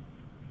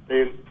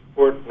 Stayed in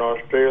port in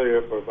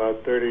Australia for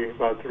about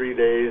 3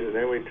 days, and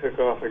then we took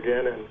off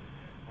again, and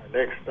our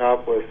next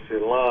stop was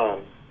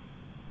Ceylon.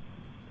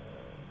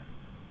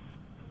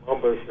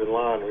 Columbus,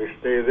 Ceylon. We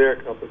stayed there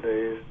a couple of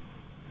days.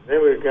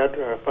 Then we got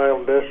to our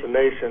final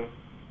destination,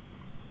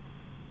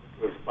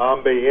 which was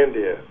Bombay,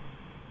 India.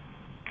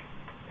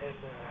 And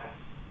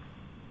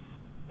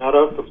got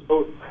off the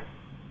boat.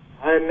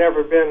 I had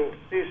never been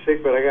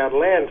seasick, but I got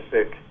land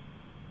sick.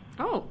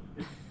 Oh.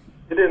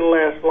 It didn't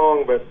last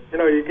long, but,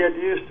 you get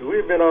used to it.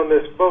 We've been on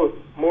this boat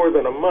more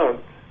than a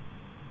month,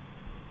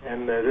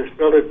 and just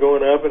started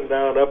going up and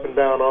down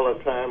all the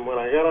time. When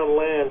I got on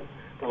land,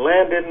 the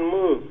land didn't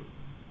move.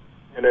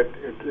 And it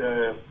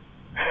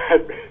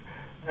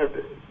had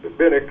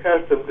been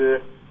accustomed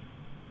to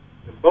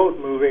the boat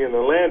moving and the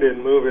land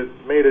didn't move. It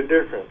made a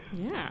difference.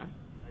 Yeah.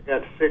 I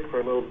got sick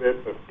for a little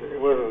bit, but it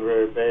wasn't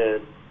very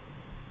bad.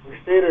 We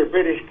stayed at a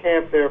British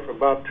camp there for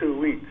about 2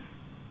 weeks.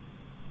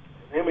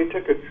 And then we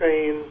took a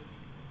train.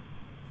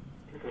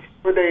 It took us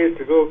 4 days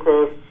to go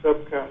across the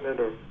subcontinent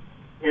of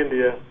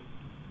India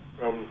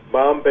from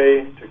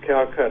Bombay to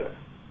Calcutta.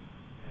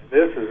 And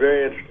this was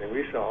very interesting.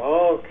 We saw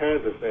all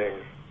kinds of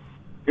things.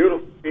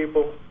 Beautiful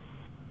people,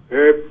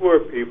 very poor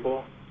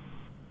people,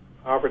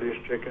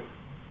 poverty-stricken.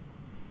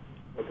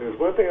 But there's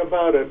one thing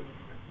about it.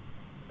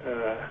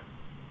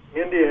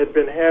 India had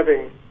been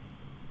having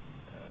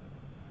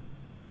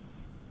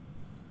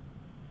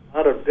a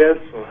lot of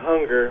deaths from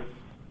hunger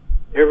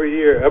every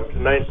year up to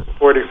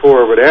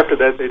 1944, but after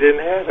that they didn't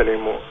have any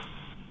more.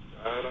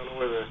 I don't know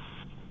whether the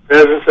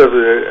presence of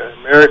the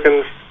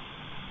Americans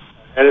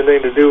had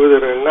anything to do with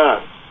it or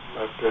not,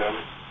 but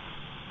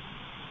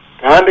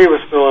Gandhi was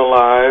still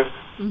alive.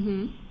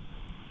 Mm-hmm.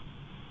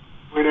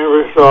 We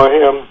never saw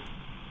him,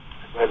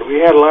 but we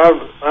had a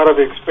lot of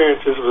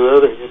experiences with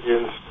other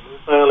Indians. We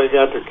finally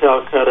got to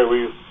Calcutta.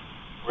 We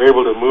were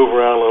able to move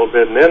around a little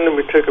bit, and then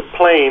we took a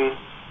plane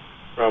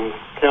from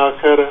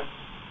Calcutta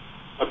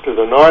up to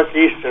the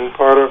northeastern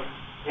part of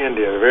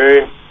India,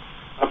 very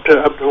up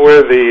to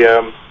where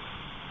the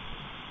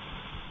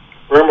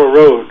Burma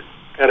Road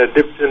kind of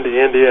dips into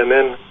India and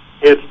then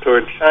heads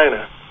toward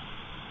China.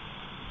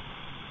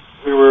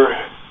 We were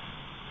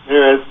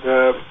there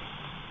at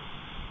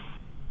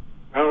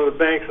on the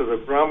banks of the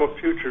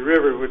Brahmaputra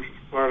River, which is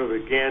part of the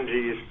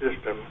Ganges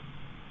system,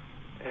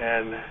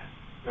 and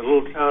the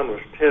little town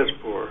was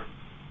Tezpur.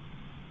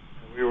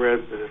 And we were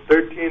at the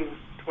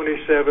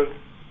 1327th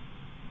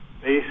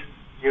Base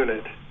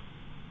Unit,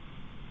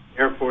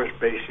 Air Force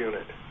Base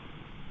Unit,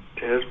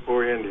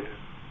 Tezpur, India.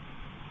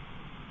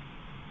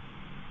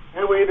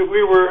 Anyway,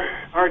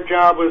 our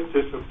job was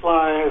to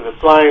supply the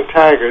Flying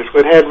Tigers,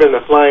 what had been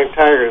the Flying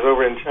Tigers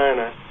over in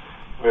China,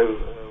 with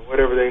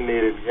whatever they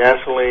needed,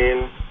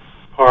 gasoline,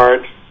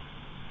 parts,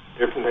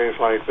 different things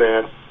like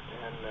that.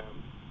 And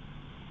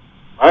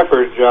my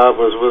first job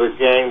was with a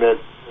gang that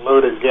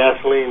loaded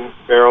gasoline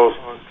barrels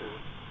onto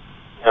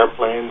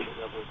airplanes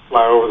that would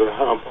fly over the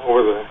hump,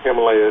 over the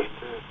Himalayas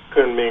to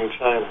Kunming,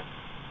 China.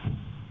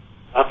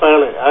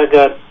 I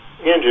got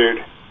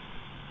injured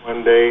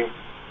one day.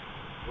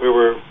 We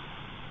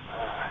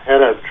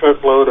had a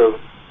truckload of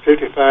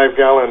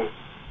 55-gallon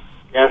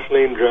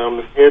gasoline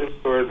drums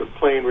headed toward the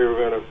plane we were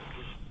going to.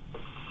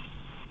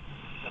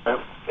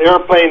 The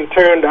airplane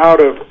turned out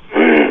of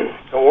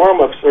a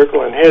warm-up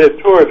circle and headed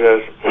towards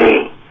us.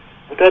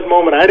 At that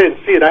moment, I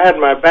didn't see it. I had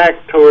my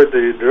back toward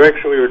the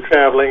direction we were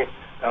traveling.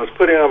 I was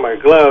putting on my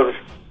gloves,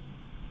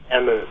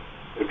 and the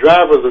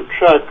driver of the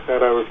truck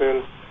that I was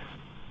in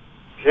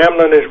jammed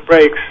on his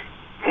brakes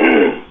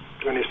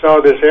when he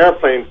saw this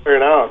airplane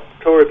turn out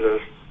towards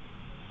us.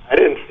 I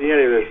didn't see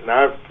any of this, and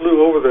I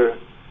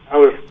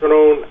was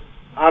thrown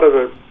out of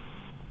the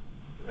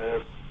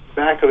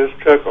back of this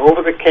truck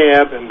over the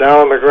cab and down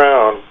on the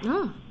ground,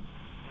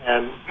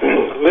 and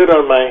lit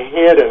on my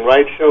head and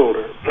right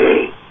shoulder.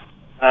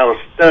 I was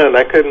stunned.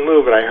 I couldn't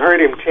move, and I heard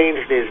him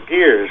changing his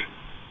gears.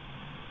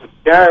 The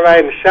guy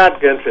riding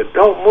shotgun said,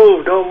 "Don't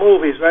move, don't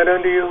move. He's right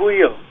under your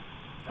wheel."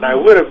 And I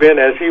would have been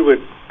as he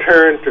would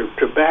turn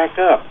to back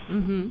up.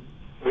 Mm-hmm.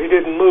 He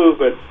didn't move,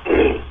 but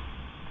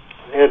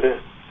they had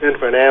to send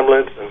for an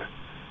ambulance and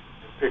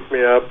pick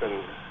me up,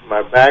 and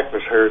my back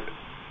was hurt.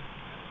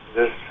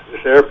 This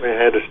airplane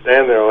had to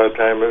stand there all the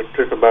time. It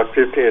took about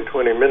 15 or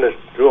 20 minutes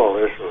to do all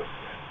this. So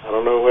I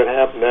don't know what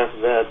happened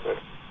after that, but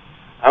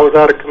I was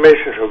out of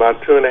commission for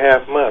about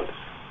 2.5 months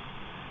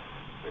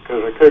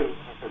because I could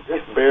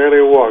just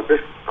barely walk,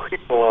 just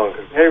creep along,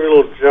 because every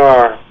little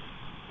jar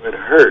would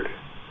hurt.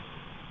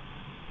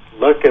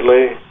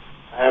 Luckily,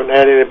 I haven't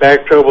had any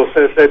back trouble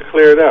since that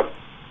cleared up.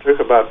 It took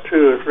about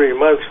 2 or 3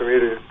 months for me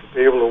to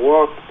be able to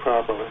walk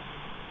properly.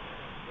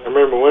 I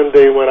remember one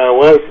day when I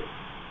was,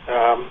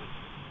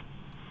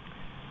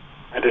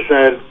 I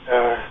decided,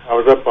 I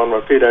was up on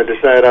my feet, I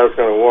decided I was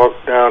going to walk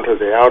down to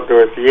the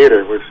outdoor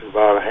theater, which is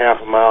about a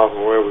half a mile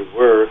from where we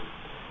were.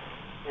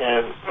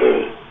 And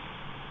an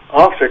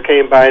officer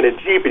came by in a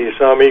Jeep, and he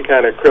saw me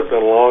kind of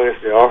crippling along, and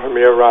he offered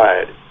me a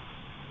ride.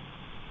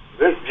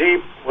 This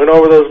Jeep went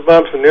over those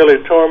bumps and nearly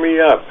tore me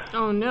up.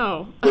 Oh,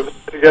 no.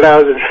 To get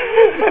out of it,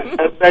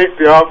 I thanked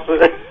the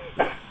officer,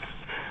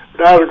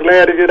 but I was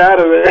glad to get out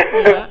of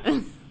there.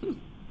 Yeah.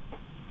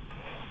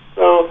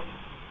 So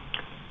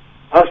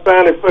I was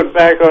finally put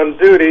back on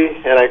duty,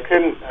 and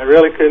I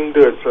really couldn't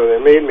do it. So they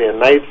made me a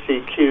night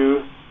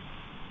CQ,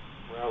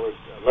 where I would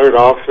alert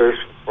officers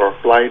for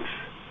flights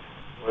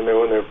when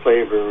their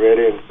planes were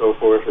ready and so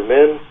forth. And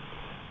then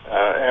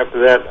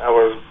after that, I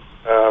was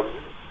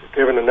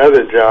given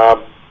another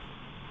job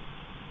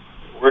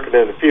working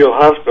in the field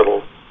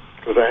hospital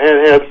because I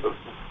had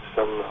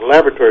some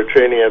laboratory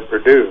training at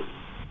Purdue.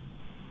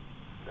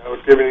 I was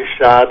giving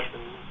shots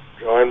and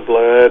drawing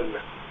blood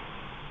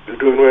and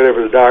doing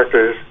whatever the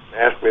doctors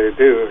asked me to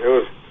do. It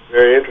was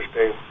very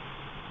interesting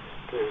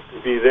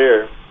to be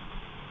there.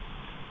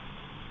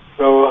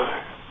 So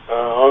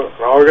on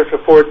August the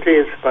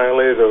 14th,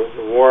 finally,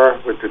 the war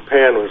with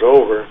Japan was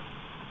over,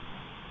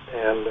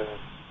 and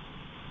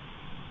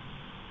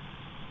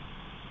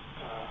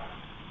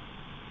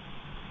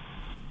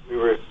we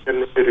were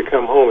getting ready to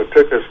come home. It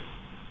took us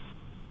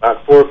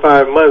about 4 or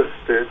 5 months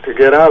to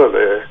get out of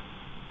there.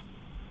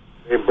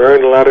 They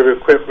burned a lot of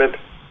equipment.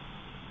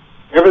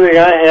 Everything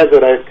I had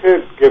that I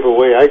could give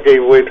away, I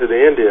gave away to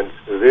the Indians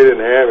because they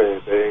didn't have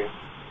anything.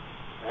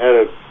 I had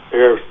a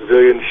pair of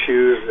civilian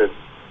shoes that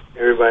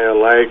everybody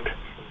liked,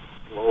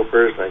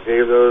 loafers. I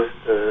gave those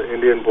to the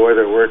Indian boy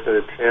that worked in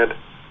the tent,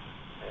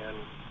 and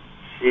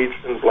sheets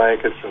and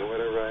blankets and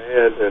whatever I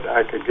had that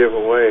I could give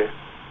away.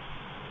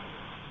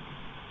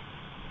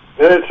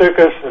 Then it took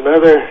us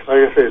another,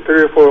 like I say,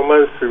 3 or 4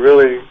 months to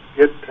really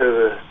get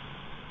to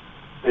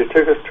they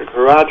took us to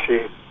Karachi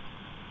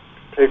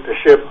to take the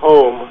ship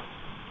home.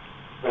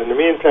 In the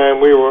meantime,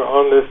 we were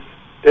on this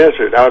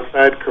desert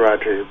outside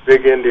Karachi, a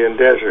big Indian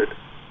desert.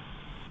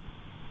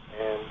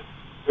 And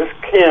this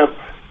camp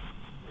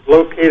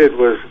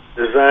was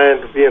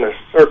designed to be in a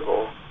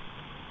circle.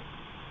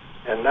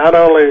 And not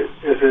only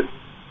is it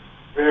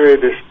very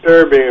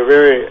disturbing and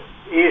very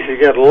easy to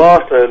get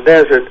lost in the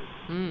desert,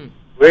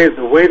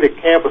 the way the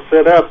camp was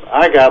set up,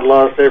 I got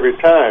lost every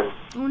time.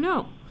 Oh,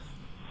 no.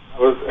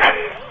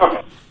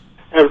 I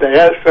have to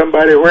ask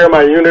somebody where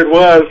my unit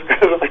was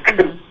because I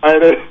couldn't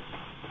find it.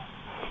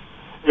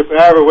 If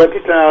I ever went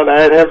to town,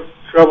 I'd have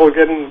trouble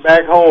getting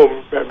back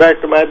home, back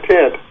to my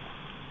tent.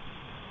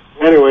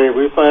 Anyway,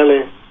 we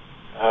finally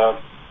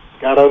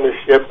got on the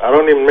ship. I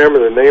don't even remember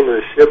the name of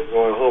the ship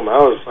going home. I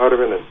was sort of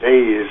in a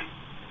daze.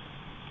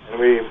 And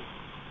we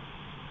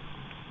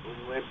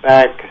went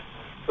back,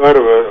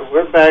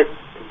 went back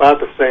about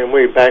the same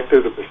way, back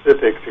through the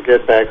Pacific to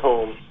get back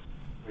home.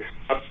 We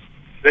stopped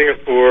in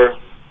Singapore,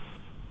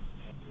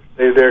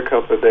 stayed there a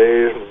couple of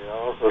days, and we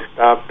also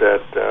stopped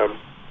at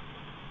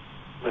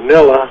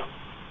Manila.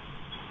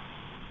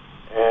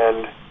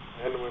 And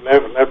when we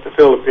left the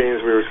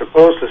Philippines, we were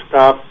supposed to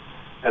stop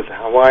at the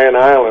Hawaiian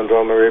Islands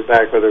on the way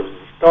back, but there was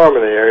a storm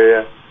in the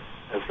area,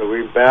 and so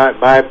we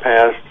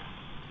bypassed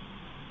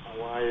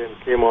Hawaii and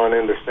came on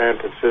into San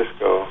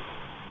Francisco.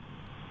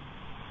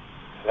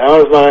 That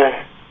was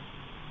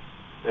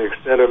the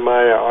extent of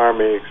my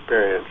Army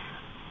experience.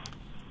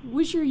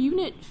 Was your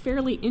unit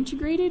fairly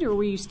integrated, or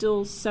were you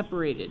still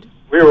separated?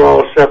 We were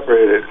all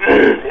separated.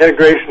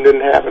 Integration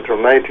didn't happen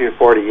until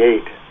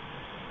 1948,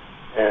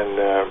 and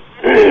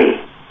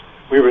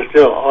we were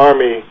still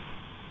Army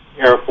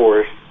Air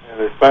Force, and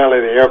then finally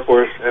the Air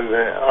Force and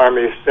the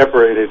Army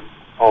separated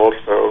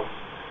also.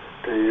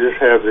 So you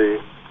just have the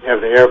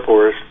Air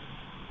Force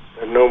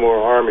and no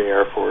more Army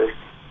Air Force.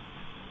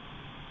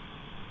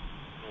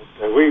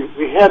 But,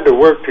 we had to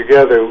work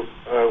together.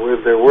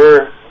 There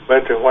were a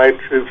bunch of white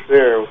troops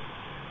there.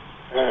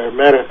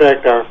 Matter of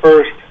fact, our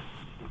first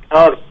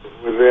encounter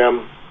with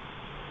them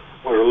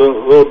was a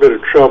little bit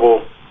of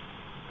trouble.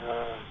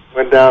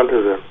 Went down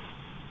to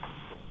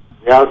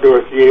the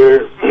outdoor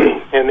theater,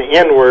 and the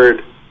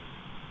N-word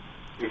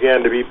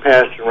began to be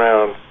passed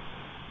around.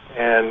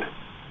 And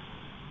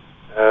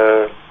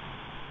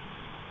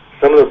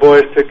some of the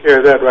boys took care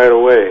of that right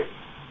away.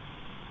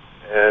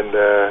 And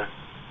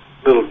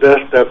little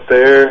dust up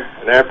there,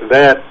 and after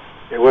that,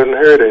 it wasn't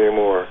heard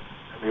anymore.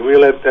 I mean, they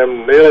let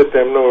them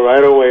know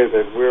right away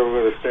that we were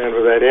going to stand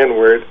for that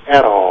N-word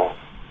at all.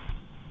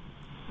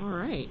 All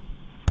right.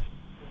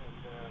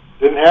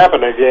 Didn't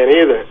happen again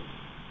either.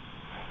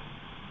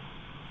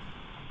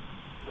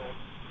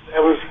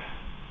 That was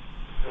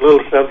a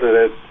little something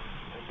that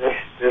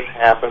just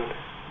happened.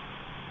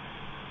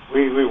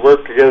 We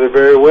worked together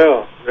very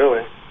well,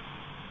 really.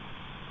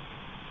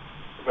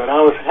 But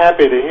I was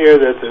happy to hear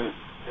that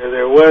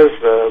there was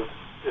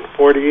in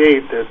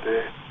 '48 that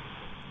the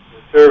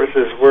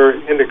services were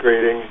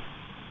integrating.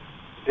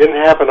 It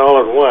didn't happen all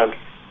at once.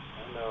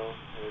 I know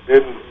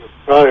it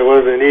probably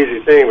wasn't an easy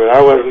thing, but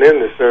I wasn't in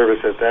the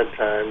service at that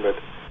time. But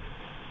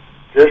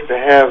just to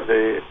have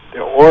the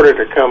order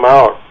to come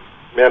out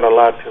meant a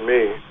lot to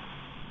me. It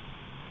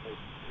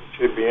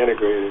should be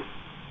integrated.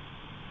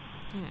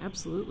 Yeah,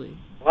 absolutely.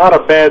 A lot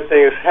of bad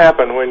things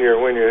happen when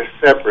you're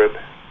separate.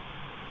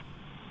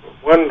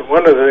 One of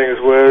the things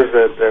was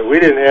that we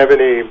didn't have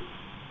any.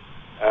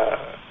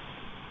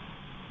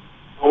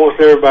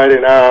 Almost everybody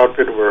in our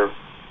outfit were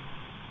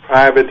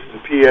privates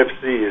and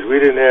PFCs. We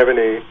didn't have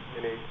any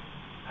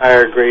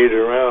higher grades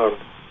around.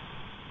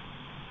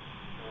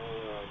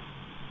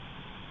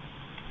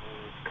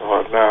 Let's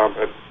call it now,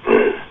 but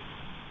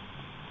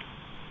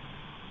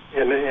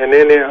in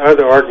any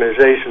other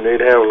organization, they'd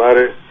have a lot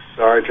of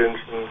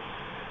sergeants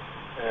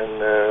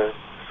and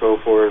so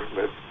forth,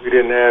 but we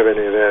didn't have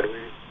any of that. We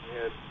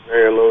had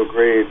very low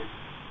grades.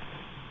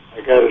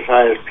 I got as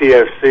high as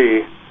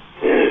PFC.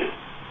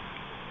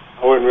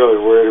 I wasn't really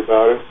worried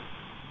about it.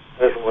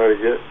 I just wanted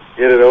to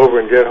get it over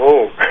and get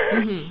home.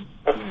 Mm-hmm.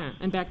 Yeah,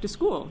 and back to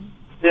school.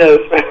 Yes.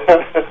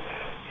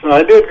 So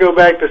I did go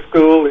back to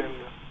school in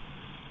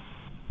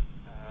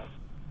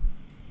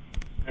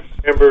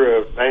September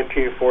of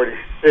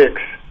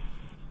 1946,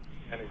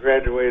 and I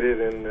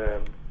graduated in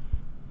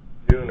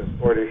June of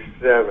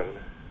 '47.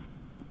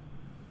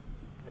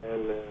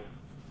 And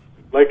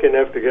lucky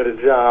enough to get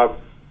a job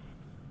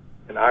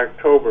in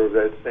October of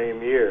that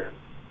same year.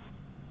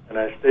 And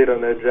I stayed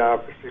on that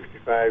job for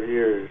 65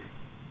 years.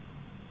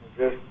 I've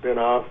just been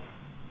off,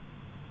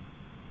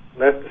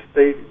 left the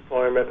state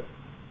employment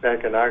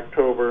back in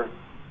October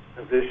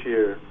of this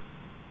year.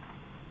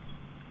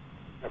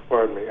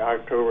 Pardon me,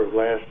 October of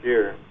last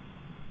year.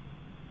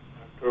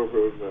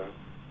 October of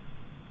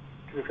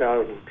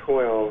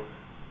 2012,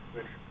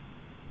 which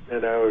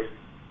meant I was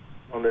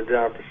on the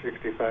job for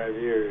 65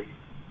 years,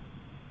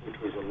 which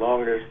was the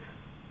longest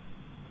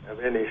of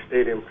any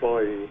state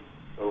employee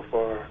so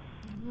far.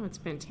 Oh, it's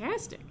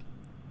fantastic.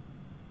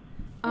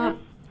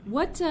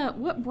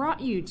 What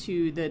brought you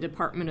to the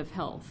Department of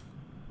Health?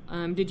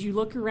 Did you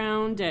look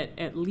around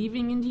at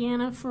leaving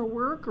Indiana for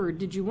work, or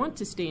did you want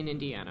to stay in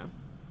Indiana?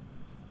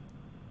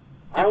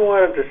 I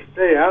wanted to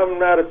stay. I'm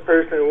not a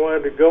person who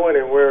wanted to go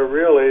anywhere,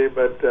 really,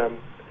 but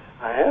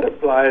I had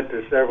applied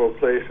to several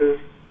places,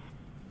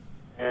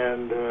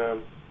 and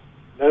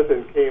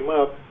nothing came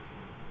up.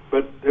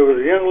 But there was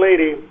a young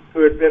lady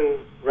who had been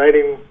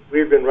writing.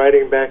 We'd been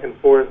writing back and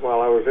forth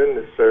while I was in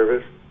the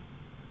service.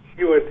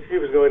 She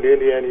was going to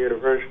Indiana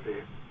University,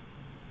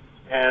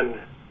 and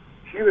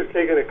she was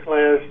taking a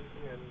class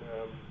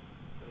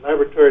in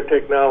laboratory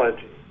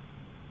technology.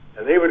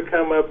 And they would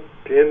come up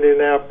to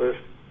Indianapolis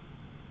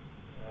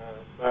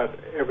about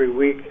every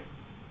week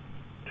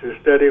to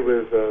study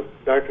with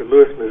Dr.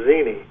 Louis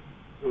Mazzini,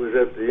 who was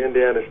at the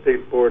Indiana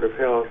State Board of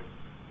Health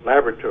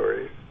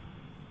Laboratories.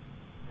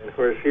 And of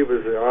course, he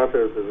was the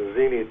author of the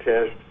Mazzini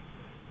test,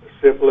 the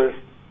syphilis,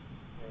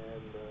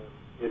 and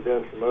he had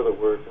done some other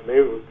work. And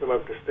they would come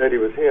up to study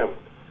with him.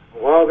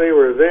 While they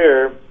were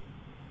there,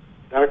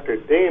 Dr.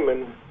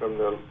 Damon from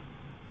the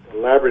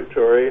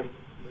laboratory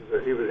was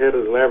he was head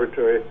of the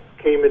laboratory,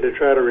 came in to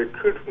try to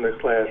recruit from the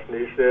class, and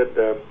he said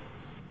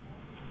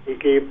he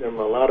gave them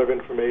a lot of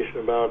information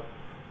about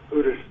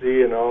who to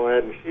see and all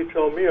that, and she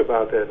told me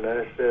about that, and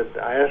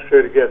I asked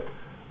her to get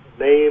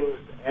names,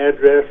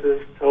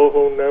 addresses,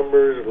 telephone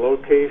numbers,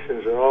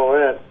 locations, and all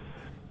that,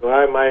 so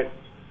I might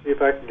see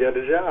if I could get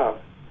a job.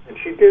 And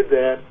she did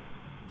that,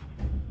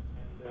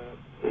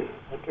 and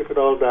I took it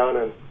all down,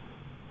 and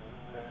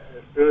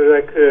as soon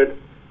as I could,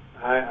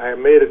 I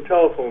made a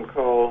telephone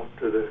call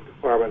to the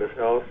Department of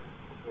Health.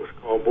 It was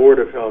called Board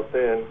of Health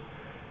then,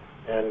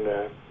 and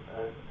I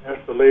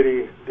asked the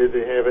lady, did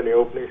they have any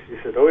openings? She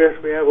said, oh yes,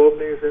 we have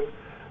openings in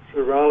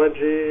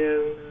serology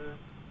and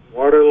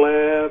water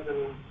lab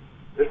and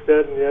this,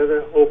 that, and the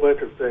other, whole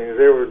bunch of things.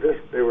 They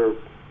were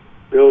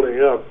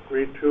building up,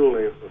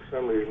 retooling for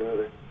some reason or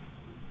other.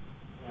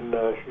 And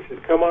she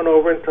said, come on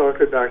over and talk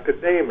to Dr.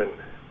 Damon.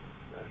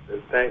 I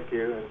said, thank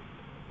you, and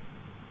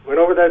went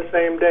over that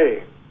same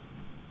day.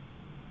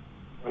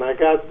 When I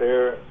got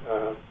there,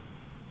 I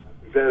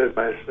presented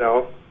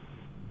myself,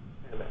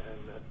 and I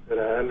said,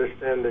 I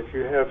understand that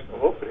you have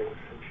some openings.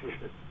 And she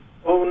said,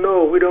 oh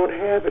no, we don't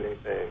have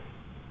anything.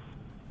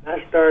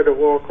 I started to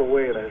walk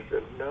away, and I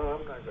said, no,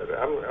 I'm not going to.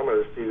 I'm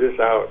going to see this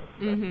out.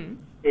 Mm-hmm.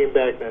 I came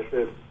back, and I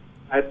said,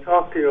 I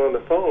talked to you on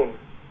the phone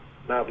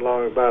not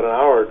long, about an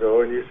hour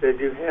ago, and you said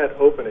you had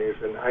openings,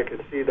 and I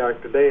could see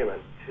Dr. Damon.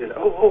 She said,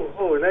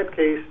 oh, in that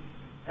case,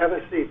 have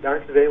a seat.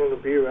 Dr. Damon will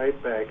be right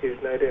back. He's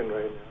not in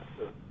right now.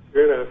 So,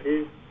 sure enough,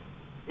 he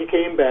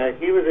came back.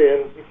 He was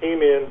in. He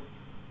came in,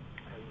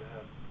 and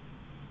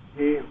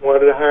he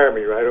wanted to hire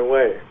me right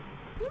away.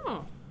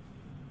 Oh.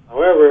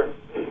 However,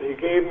 he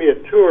gave me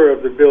a tour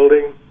of the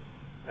building,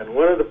 and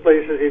one of the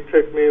places he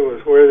took me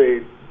was where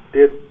they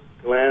did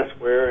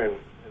glassware and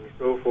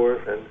so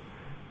forth, and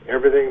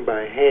everything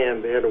by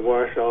hand. They had to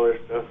wash all this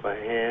stuff by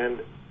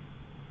hand,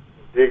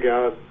 dig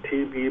out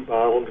TB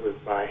bottles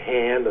by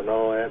hand and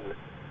all that.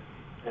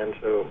 And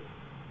so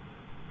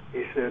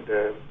he said,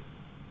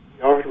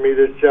 he offered me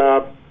this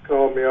job,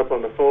 called me up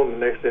on the phone the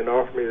next day and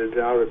offered me the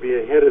job to be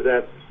head of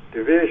that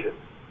division.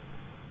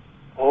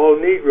 All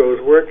Negroes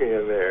working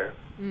in there.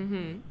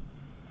 Mm-hmm.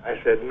 I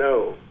said,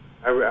 no.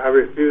 I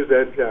refused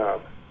that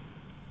job.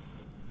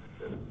 I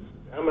said,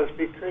 I must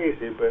be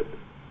crazy, but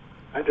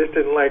I just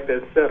didn't like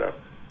that setup.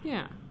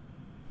 Yeah.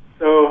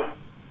 So a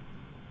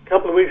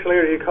couple of weeks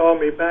later, he called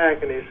me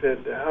back, and he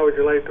said, how would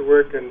you like to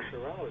work in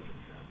serology?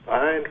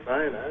 Fine.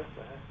 I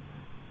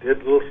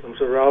did some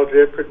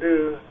serology at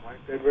Purdue. I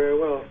liked that very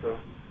well. So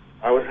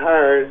I was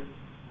hired.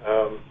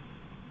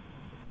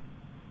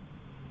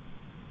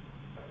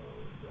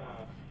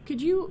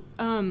 Could you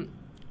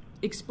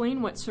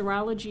explain what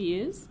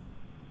serology is?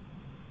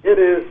 It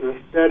is the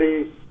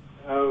study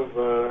of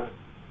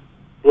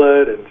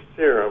blood and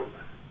serum.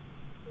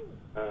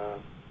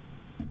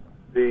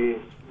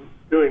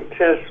 Doing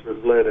tests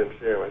with blood and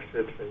serum, I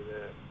should say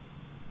that.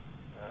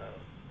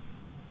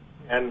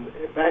 And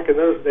back in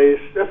those days,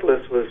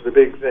 syphilis was the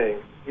big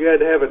thing. You had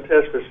to have a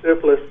test for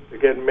syphilis to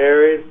get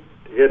married,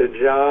 to get a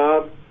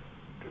job,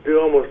 to do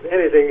almost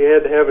anything. You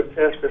had to have a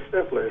test for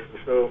syphilis. And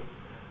so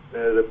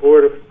the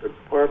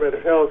Department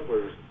of Health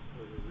was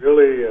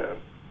really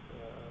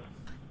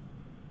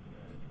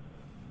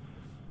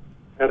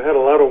had a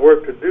lot of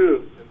work to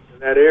do in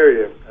that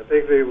area. I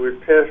think they would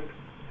test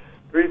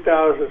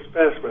 3,000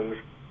 specimens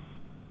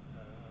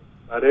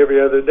about every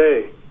other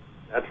day.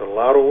 That's a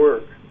lot of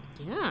work.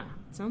 Yeah,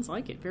 sounds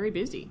like it. Very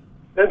busy.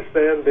 Since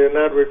then, they're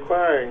not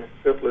requiring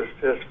syphilis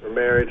tests for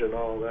marriage and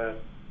all that.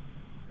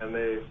 And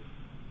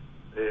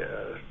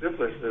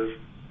syphilis is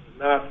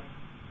not,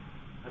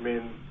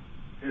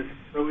 it's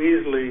so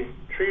easily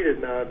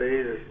treated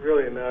nowadays, it's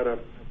really not a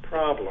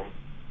problem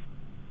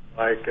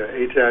like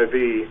HIV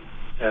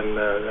and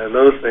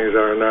those things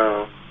are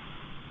now.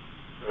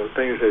 So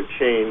things have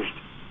changed,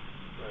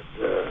 but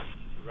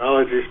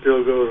serology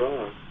still goes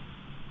on.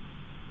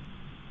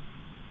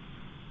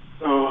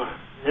 So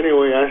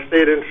anyway, I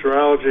stayed in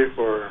serology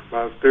for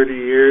about 30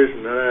 years,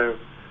 and then I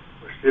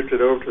was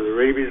shifted over to the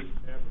rabies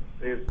lab and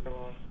stayed there a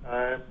long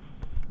time.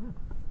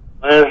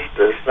 Last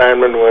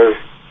assignment was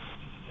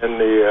in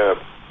the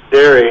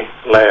dairy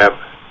lab.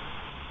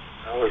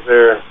 I was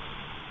there a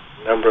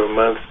number of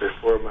months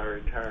before my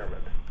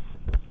retirement.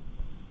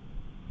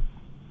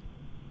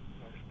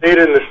 I stayed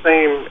in the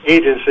same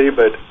agency,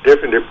 but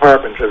different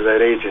departments of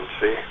that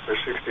agency for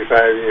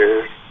 65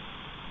 years.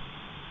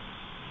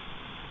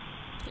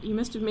 You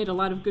must have made a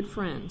lot of good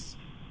friends.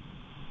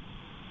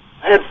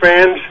 I had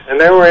friends, and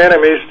there were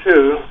enemies,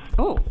 too.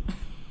 Oh.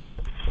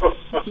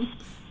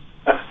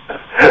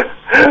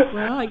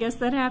 Well, I guess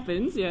that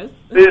happens, yes.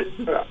 This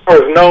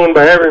was known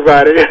by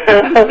everybody.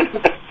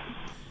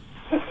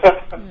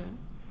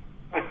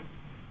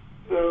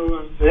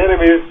 So the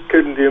enemies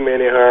couldn't do me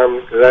any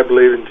harm because I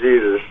believe in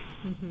Jesus.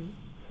 Mm-hmm.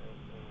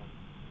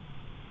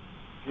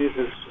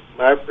 Jesus,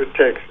 my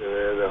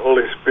protection, the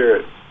Holy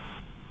Spirit,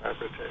 my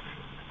protection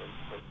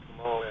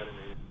from all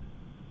enemies.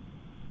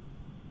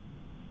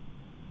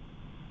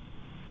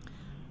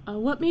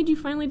 What made you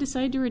finally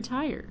decide to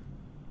retire?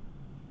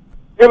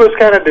 It was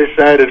kind of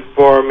decided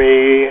for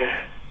me.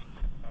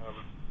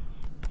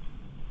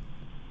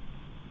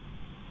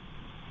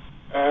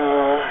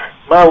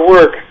 My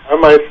work, I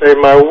might say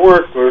my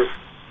work was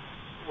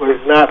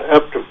not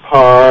up to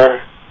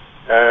par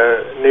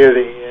near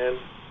the end.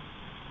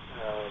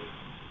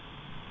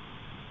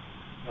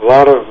 A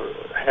lot of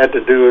had to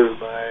do with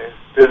my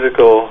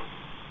physical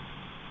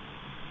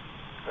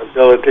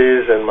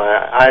abilities and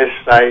my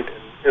eyesight,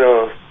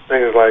 and,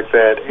 things like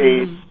that.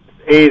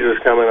 Age was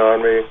coming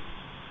on me,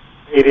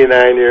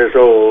 89 years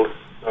old,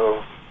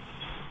 so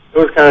it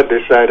was kind of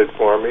decided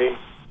for me,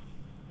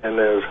 and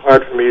it was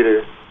hard for me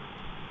to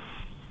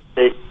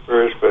take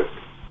first, but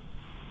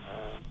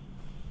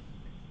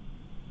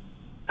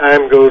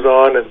time goes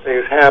on and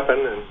things happen,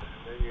 and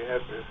then you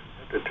have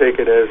to take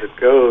it as it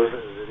goes,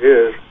 as it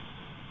is.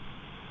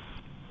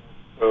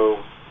 So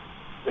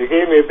they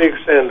gave me a big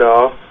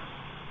send-off,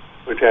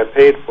 which I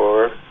paid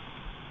for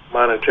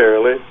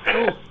monetarily.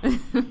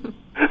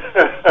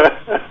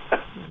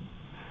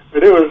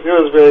 But it was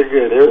very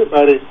good.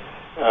 Everybody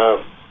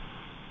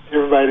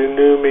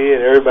knew me,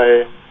 and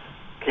everybody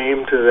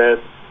came to that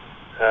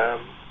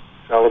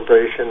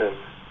celebration and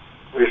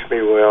wished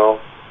me well.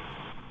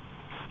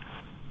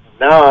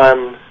 Now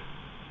I'm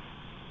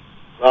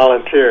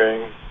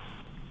volunteering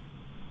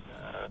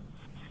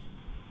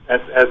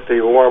at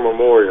the War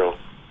Memorial,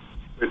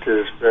 which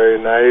is very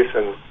nice,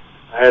 and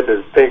I had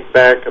to think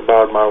back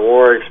about my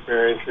war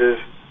experiences,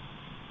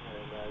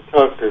 and I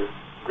talked to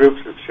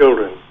groups of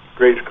children,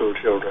 grade school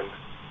children,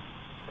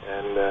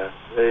 and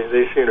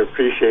they seem to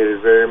appreciate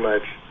it very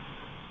much.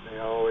 They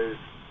always,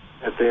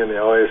 at the end, they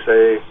always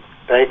say,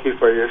 "Thank you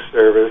for your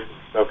service,"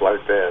 stuff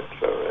like that.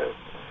 So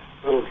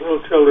little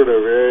children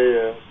are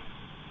very,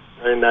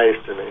 very nice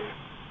to me.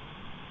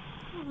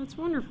 Oh, that's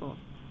wonderful.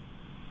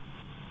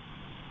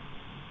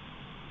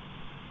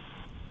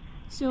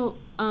 So,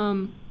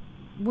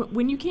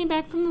 when you came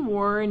back from the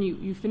war and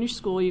you finished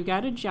school, you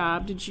got a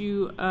job, did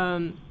you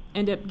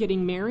end up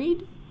getting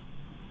married?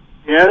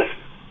 Yes.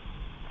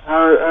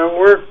 I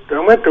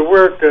went to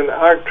work in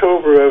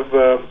October of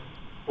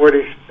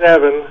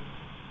 47.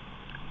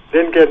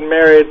 Didn't get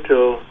married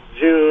till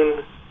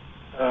June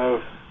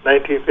of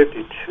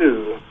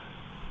 1952.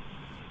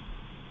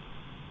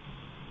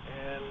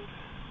 And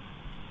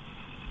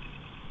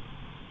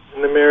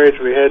in the marriage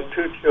we had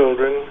 2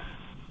 children.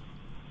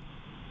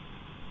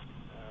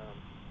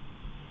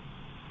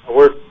 I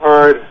worked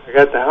hard. I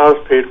got the house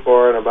paid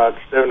for in about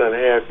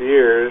 7.5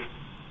 years.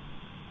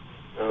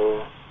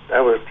 So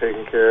that was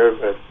taken care of.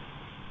 But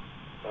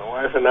my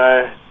wife and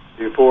I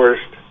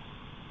divorced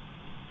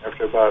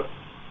after about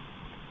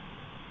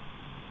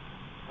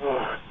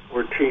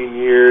 14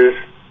 years.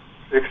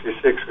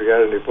 66 we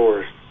got a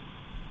divorce.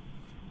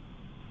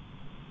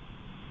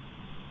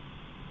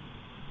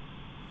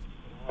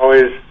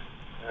 Always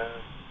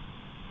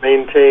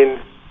maintained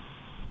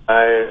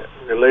my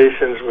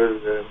relations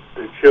with the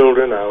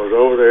children. I was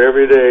over there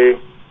every day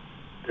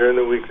during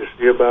the week to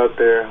see about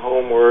their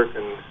homework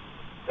and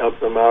help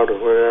them out or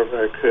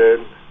whatever I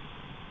could.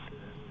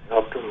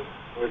 Help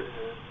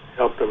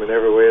them in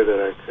every way that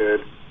I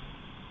could.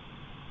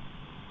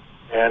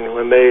 And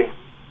when they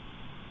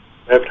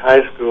left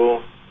high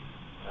school,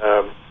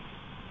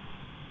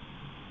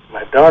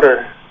 my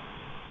daughter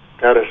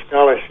got a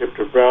scholarship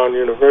to Brown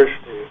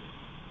University. It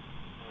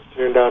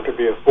turned out to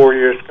be a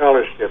 4-year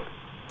scholarship.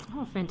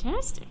 Oh,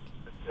 fantastic.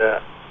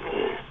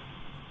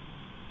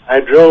 I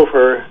drove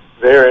her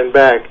there and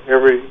back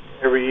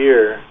every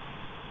year.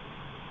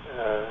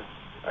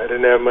 I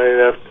didn't have money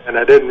enough, and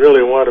I didn't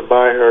really want to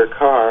buy her a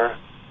car,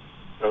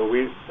 so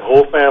the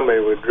whole family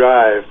would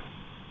drive.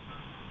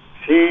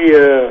 She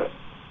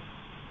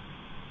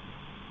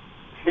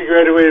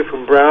graduated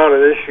from Brown,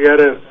 and then she got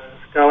a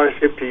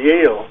scholarship to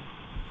Yale.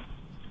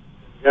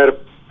 Got a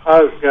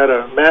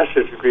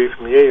master's degree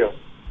from Yale.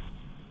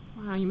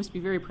 Wow, you must be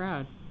very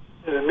proud.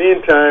 In the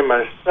meantime,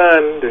 my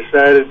son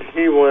decided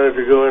he wanted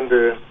to go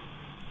into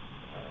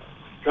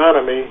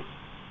astronomy,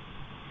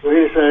 so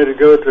he decided to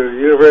go to the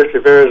University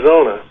of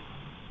Arizona.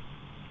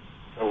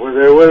 So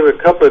there was a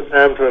couple of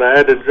times when I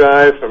had to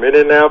drive from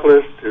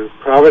Indianapolis to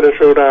Providence,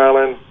 Rhode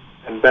Island,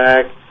 and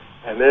back,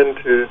 and then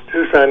to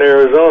Tucson,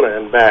 Arizona,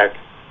 and back.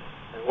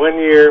 And one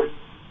year,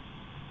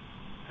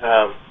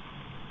 I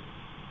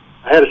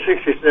had a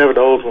 67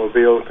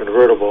 Oldsmobile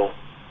convertible,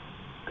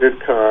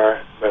 good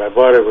car, but I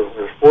bought it. I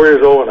was 4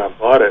 years old when I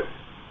bought it.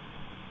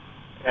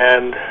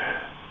 And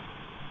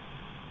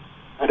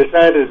I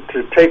decided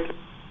to take it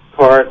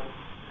apart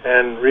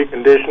and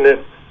recondition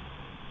it,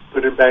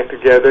 put it back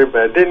together,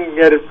 but I didn't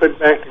get it put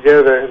back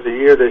together the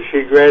year that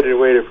she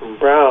graduated from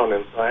Brown,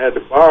 and so I had to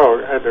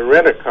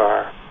rent a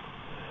car.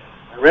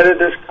 I rented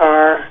this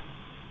car,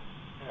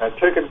 and I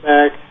took it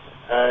back.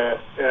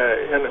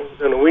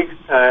 In a week's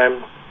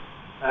time,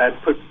 I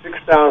had put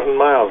 6,000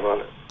 miles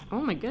on it.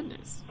 Oh, my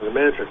goodness. And the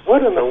man said,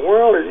 "What in the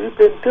world have you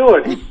been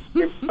doing?"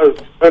 He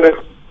was running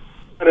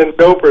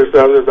dope or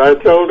something. I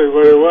told him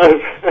what it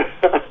was.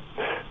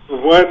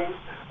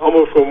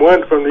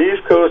 From the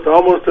East Coast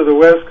almost to the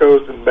West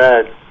Coast and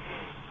back.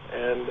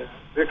 and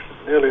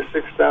nearly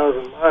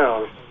 6,000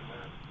 miles.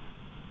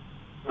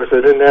 Of course,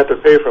 I didn't have to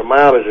pay for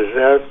mileage. I just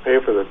had to pay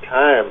for the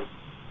time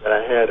that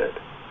I had it.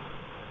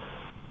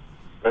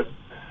 But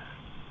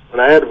when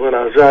I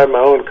was driving my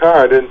own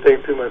car, I didn't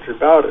think too much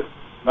about it,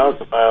 about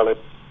the mileage.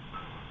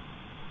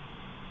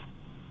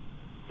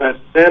 But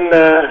then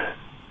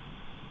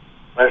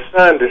my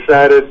son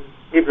decided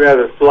he'd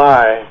rather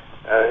fly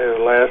in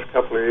the last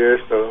couple of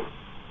years, so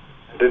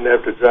I didn't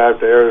have to drive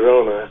to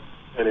Arizona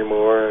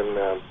anymore. And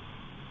my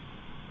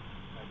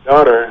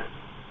daughter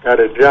got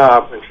a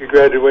job, and she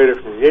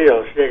graduated from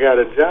Yale. She got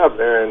a job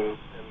there in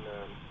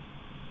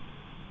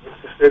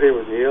what's the city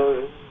with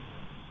Yale?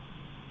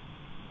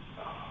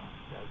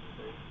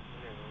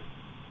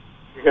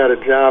 She got a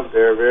job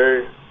there,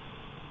 very,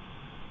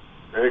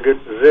 very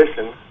good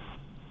position.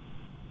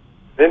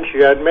 Then she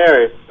got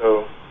married,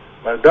 so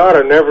my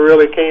daughter never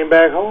really came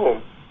back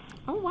home.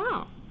 Oh,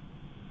 wow.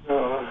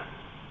 So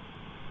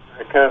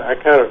I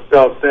kind of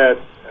felt that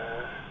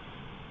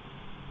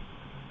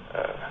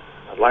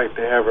I'd like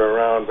to have her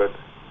around, but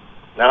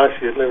now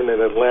she's living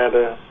in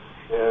Atlanta.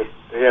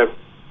 They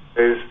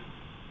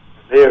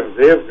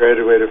have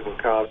graduated from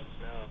college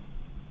now.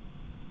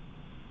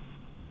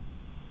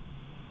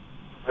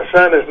 My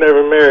son has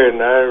never married,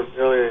 and I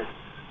really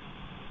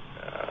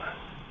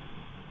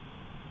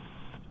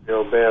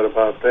feel bad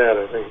about that.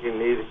 I think I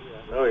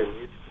know he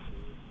needs to.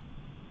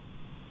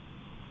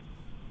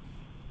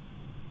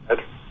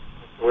 That's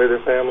the way the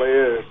family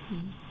is.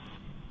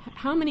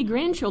 How many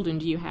grandchildren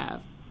do you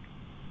have?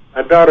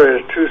 My daughter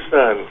has 2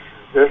 sons,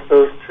 just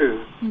those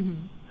 2,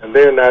 and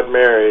they're not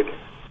married.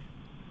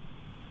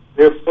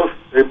 They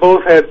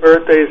both had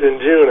birthdays in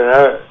June, and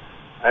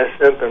I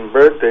sent them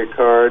birthday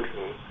cards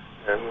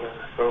and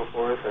so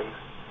forth, and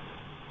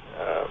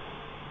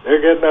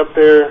they're getting up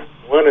there.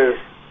 One is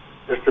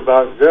just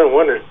about done.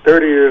 One is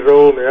 30 years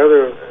old, and the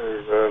other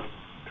is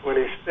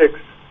 26.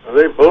 Well,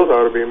 they both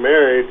ought to be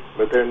married,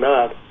 but they're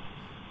not.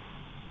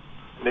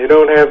 And they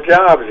don't have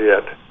jobs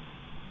yet.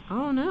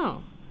 Oh,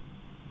 no.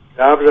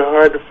 Jobs are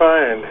hard to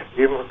find,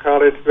 even for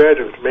college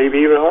graduates, maybe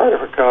even harder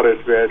for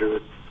college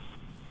graduates.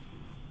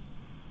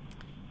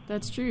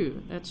 That's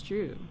true. That's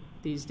true.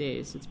 These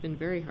days, it's been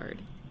very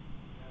hard.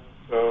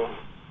 So,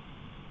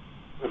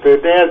 but their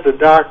dad's a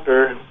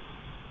doctor,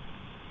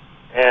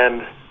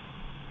 and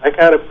I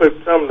kind of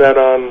put some of that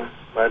on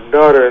my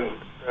daughter, and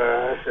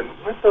I said,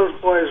 let those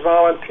boys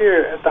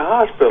volunteer at the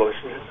hospital.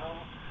 She said, no,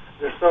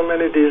 there's so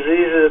many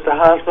diseases at the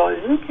hospital.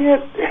 You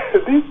can't,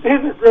 these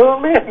are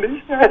grown men.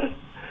 These guys,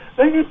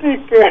 they can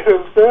take care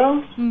of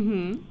themselves.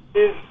 Mm-hmm.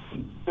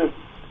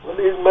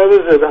 These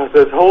mothers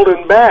are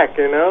holding back,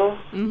 you know.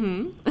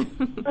 Mm-hmm.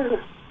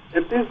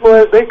 If these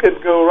boys, they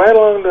could go right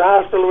along to the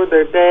hospital with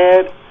their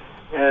dad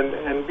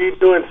and be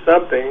doing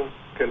something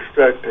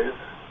constructive.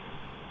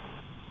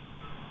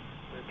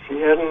 But she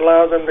hadn't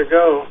allowed them to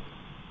go.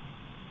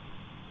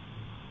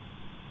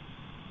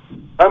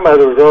 My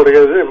mother was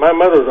altogether. My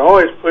mother was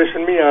always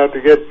pushing me out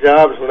to get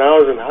jobs when I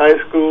was in high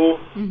school,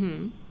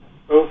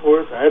 so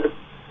forth. I had to,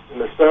 in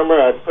the summer,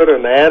 I'd put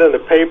an ad in the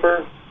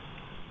paper,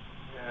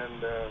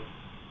 and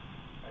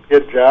I'd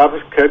get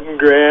jobs cutting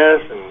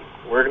grass and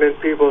working in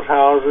people's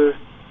houses.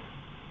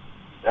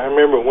 I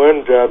remember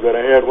one job that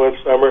I had one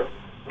summer.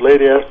 The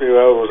lady asked me if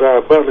I was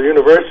a Butler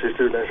University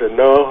student. I said,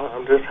 no,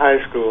 I'm just high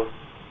school.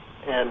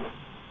 And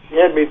she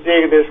had me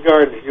dig this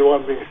garden. You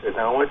want me? I said,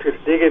 no, I want you to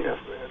dig it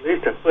at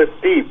least a foot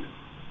deep.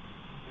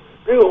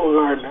 Big old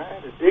garden. I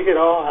had to dig it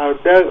all. I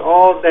dug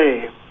all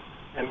day,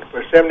 and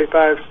for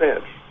 75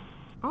 cents.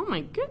 Oh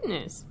my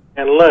goodness!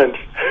 And lunch.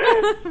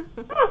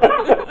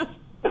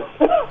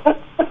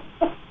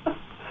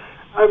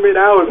 I mean,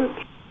 I was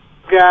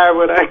a guy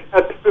when I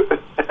got to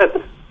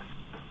that.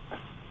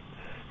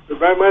 But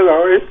my mother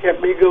always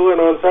kept me going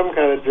on some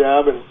kind of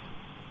job, and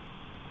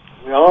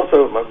we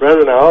also, my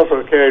brother and I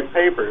also carried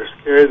papers,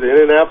 carried the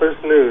Indianapolis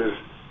News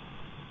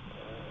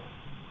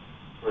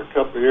for a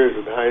couple of years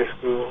in high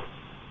school.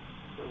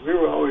 We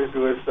were always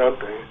doing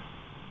something.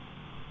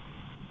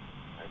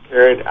 I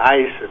carried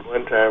ice at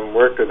one time,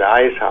 worked at the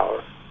ice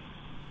house.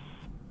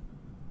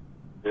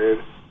 Did.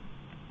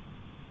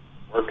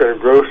 Worked at a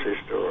grocery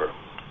store.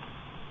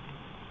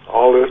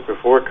 All this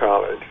before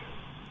college.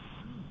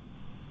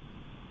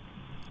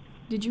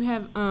 Did you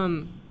have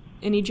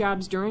any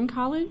jobs during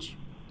college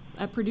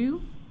at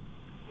Purdue?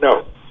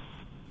 No.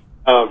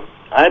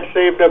 I'd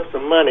saved up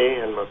some money,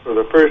 and for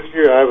the first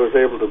year I was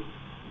able to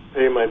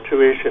pay my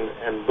tuition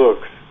and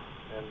books.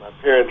 And my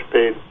parents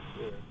paid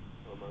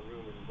for my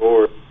room and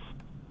board.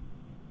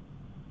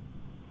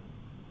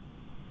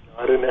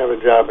 I didn't have a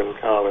job in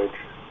college.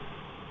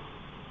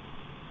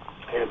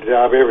 I had a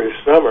job every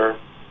summer.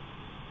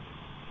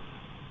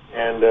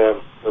 And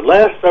the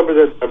last summer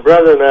that my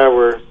brother and I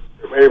were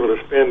able to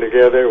spend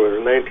together was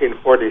in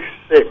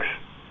 1946,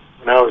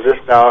 when I was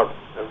just out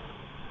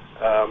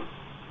of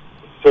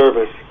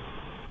service.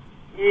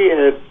 He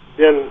had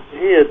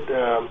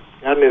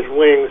gotten his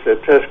wings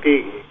at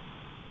Tuskegee.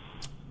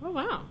 Oh,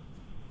 wow.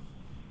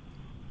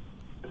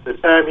 At the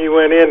time he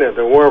went in,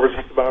 the war was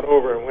just about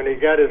over, and when he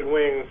got his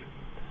wings,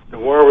 the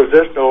war was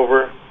just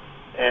over,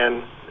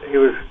 and he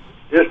was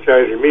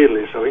discharged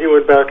immediately. So he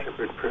went back to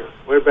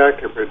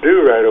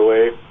Purdue right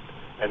away,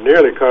 and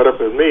nearly caught up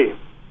with me.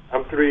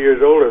 I'm 3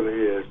 years older than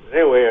he is. But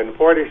anyway, in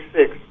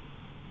 '46,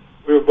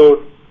 we were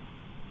both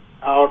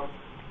out,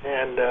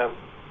 and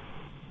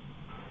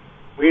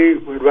we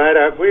would ride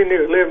out. We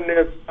lived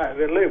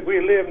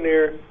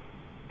near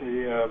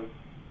the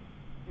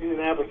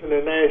Indianapolis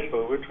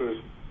International, which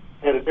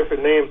had a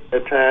different name at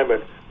that time,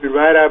 but we'd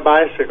ride our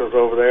bicycles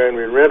over there, and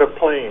we'd rent a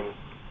plane.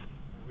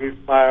 We'd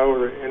fly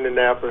over to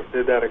Indianapolis,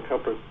 did that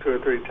two or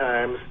three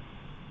times,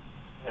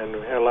 and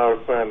we had a lot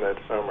of fun that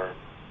summer.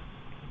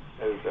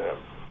 As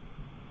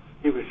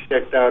he was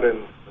checked out in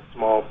a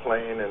small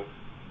plane, and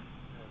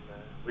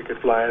we could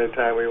fly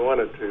anytime we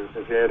wanted to,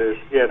 because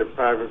he had a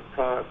private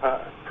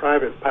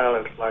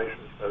pilot's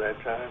license by that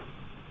time.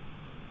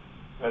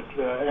 But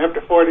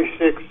after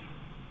 '46,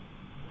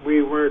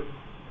 we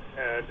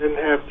didn't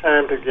have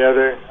time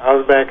together. I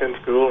was back in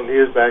school, and he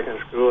was back in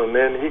school, and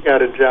then he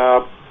got a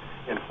job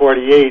in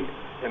 '48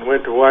 and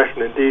went to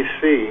Washington,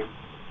 D.C.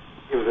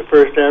 He was the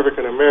first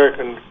African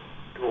American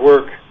to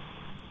work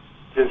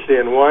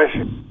in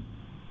Washington.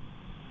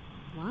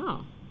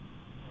 Wow.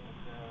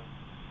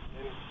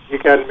 He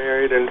got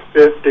married in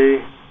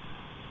 '50.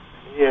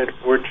 He had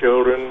 4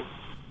 children.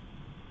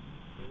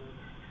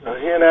 So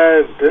he and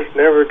I just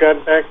never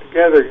got back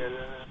together.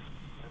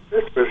 My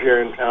sister was here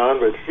in town,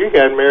 but she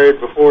got married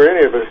before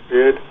any of us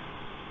did.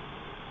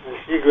 And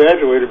she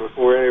graduated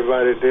before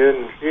anybody did,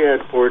 and she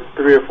had 4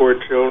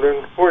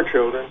 children.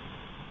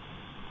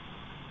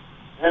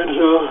 And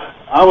so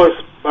I was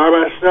by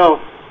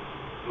myself.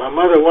 My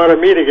mother wanted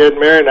me to get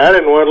married, and I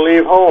didn't want to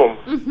leave home.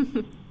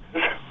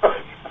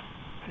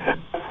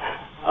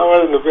 I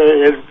wasn't a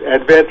very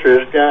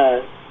adventurous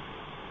guy.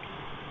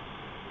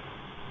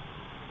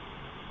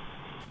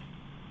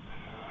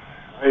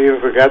 I even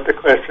forgot the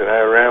question.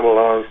 I rambled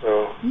on,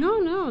 so...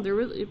 No,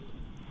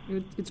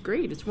 it's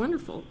great. It's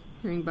wonderful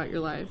hearing about your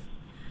life.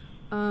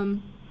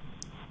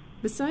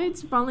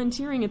 Besides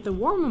volunteering at the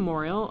War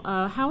Memorial,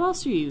 how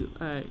else are you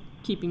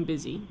keeping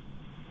busy?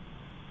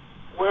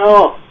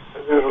 Well,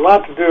 there's a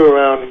lot to do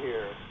around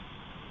here.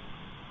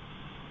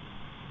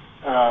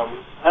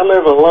 I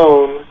live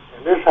alone,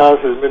 and this house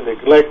has been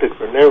neglected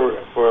for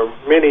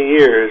many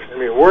years. I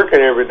mean, working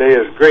every day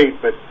is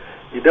great, but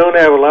you don't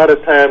have a lot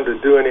of time to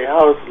do a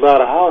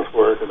lot of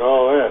housework and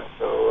all that.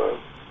 So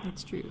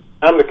that's true.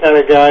 I'm the kind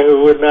of guy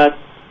who would not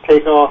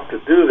take off to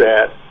do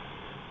that.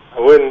 I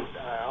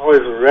always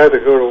would rather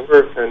go to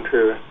work than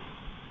to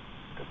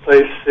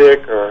play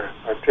sick or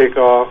take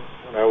off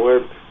when I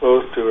was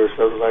supposed to or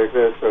something like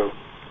that. So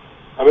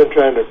I've been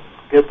trying to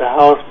get the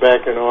house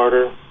back in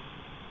order.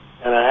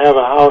 And I have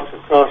a house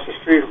across the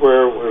street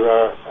where it was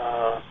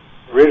our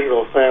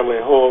original family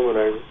home, and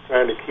I'm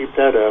trying to keep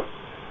that up.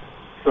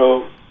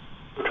 So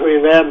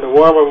between that and the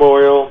War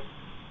Memorial,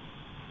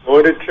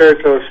 going to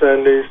church on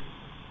Sundays,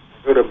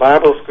 go to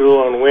Bible school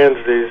on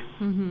Wednesdays,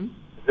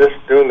 just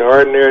doing the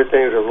ordinary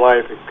things of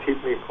life, it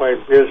keeps me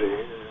quite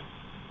busy.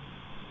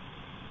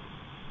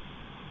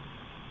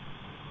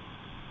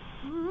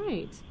 All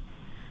right.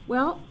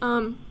 Well,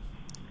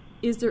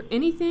 is there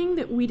anything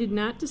that we did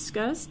not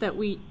discuss that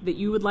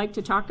you would like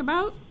to talk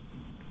about?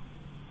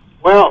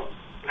 Well,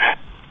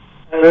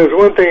 there's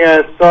one thing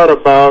I thought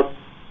about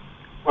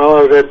while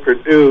I was at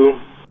Purdue.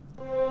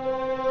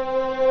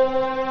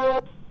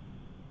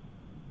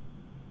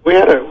 We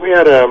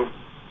had a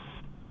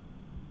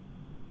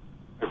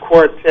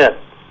quartet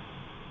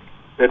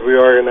that we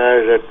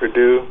organized at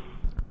Purdue,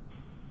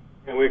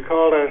 and we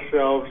called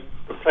ourselves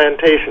the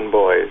Plantation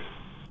Boys.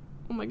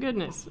 Oh my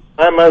goodness!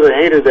 My mother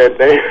hated that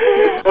name.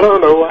 I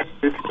don't know why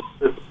we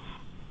chose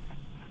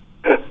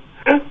it.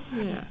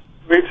 Yeah.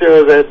 We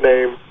chose that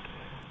name,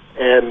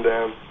 and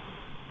it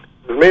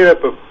was made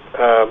up of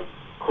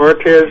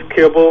Cortez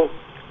Kibble,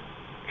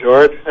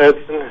 George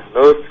Hudson.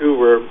 Those two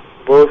were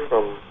both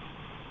from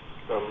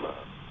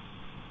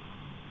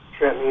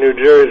Trenton, New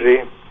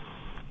Jersey.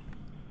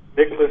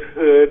 Nicholas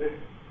Hood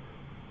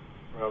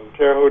from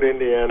Terre Haute,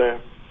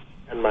 Indiana,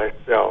 and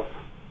myself.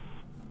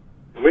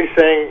 And we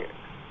sang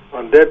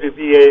on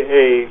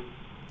WBAA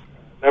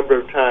a number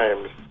of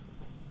times.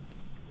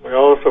 We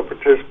also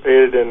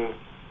participated in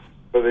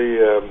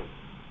the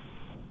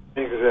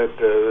things that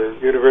the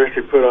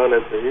university put on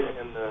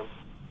in the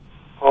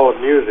Hall of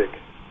Music.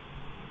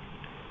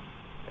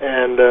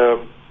 And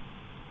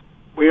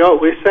we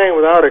sang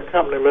without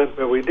accompaniment,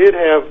 but we did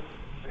have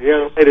a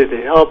young lady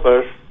to help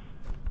us.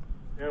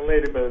 A young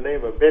lady by the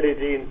name of Betty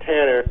Jean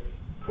Tanner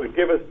would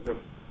give us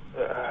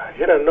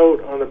hit a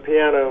note on the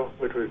piano,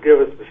 which would give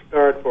us the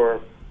start for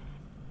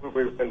what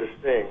we were going to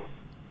sing.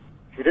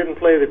 She didn't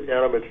play the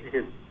piano, but she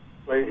could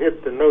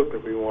hit the note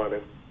that we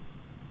wanted,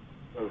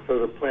 so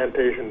the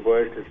Plantation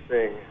Boys could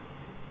sing.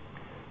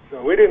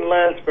 So we didn't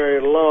last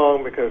very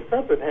long because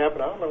something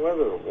happened. I don't know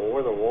whether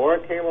the war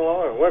came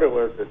along or what it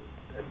was that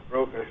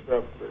broke us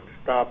up, that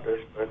stopped us,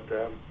 but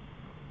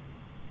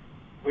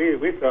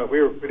we thought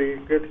we were pretty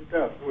good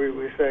stuff. We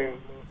sang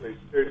mostly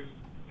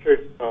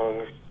church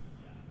songs.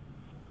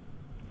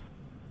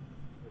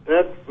 But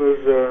that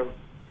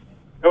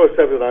was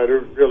something I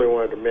really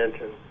wanted to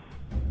mention.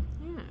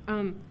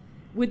 Yeah.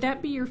 Would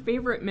that be your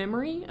favorite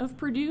memory of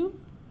Purdue?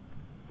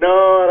 No,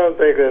 I don't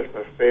think that's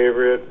my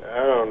favorite.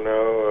 I don't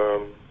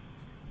know.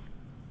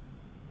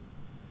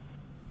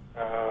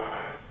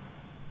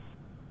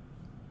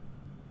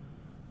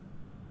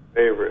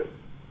 Favorite.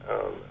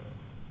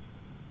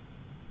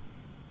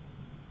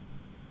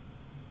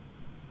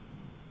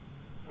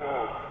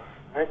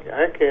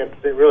 I can't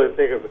really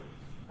think of it.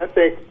 I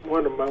think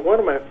one of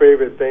my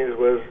favorite things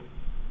was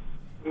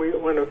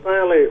when I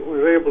finally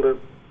was able to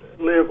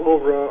live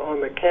over on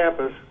the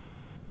campus.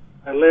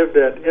 I lived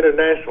at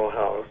International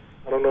House.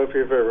 I don't know if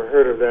you've ever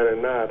heard of that or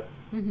not.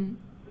 Mm-hmm.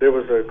 There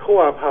was a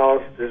co-op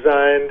house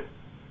designed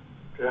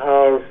to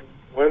house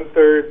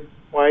 1/3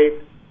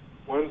 white,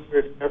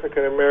 1/3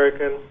 African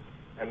American,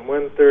 and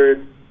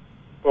 1/3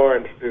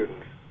 foreign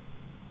students.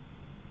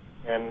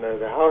 And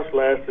the house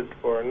lasted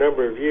for a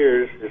number of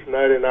years. It's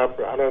not in I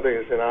don't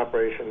think it's in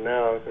operation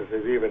now because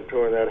they've even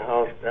torn that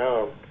house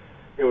down.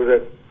 It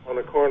was on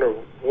the corner of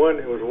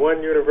it was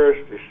 1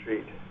 University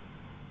Street,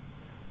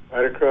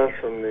 right across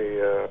from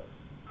the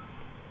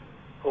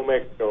home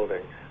ec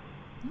building.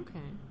 Okay.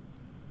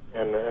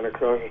 And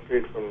across the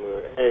street from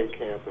the Ag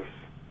campus.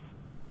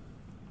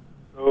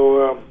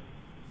 So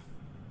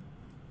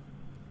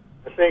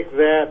I think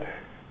that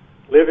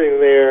living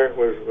there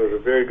was a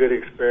very good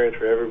experience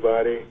for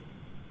everybody.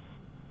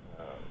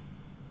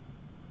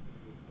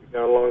 We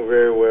got along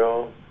very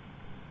well.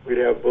 We'd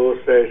have bull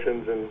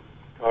sessions and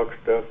talk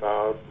stuff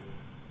out.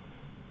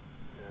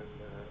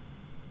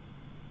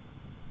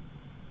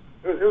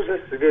 And it was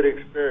just a good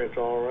experience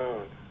all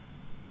around.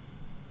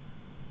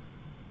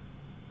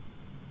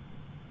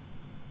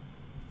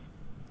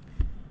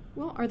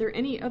 Well, are there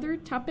any other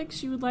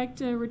topics you would like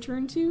to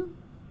return to?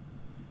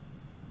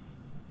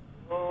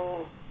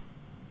 Oh,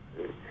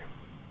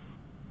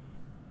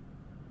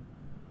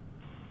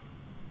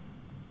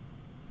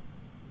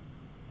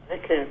 I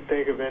can't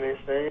think of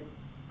anything.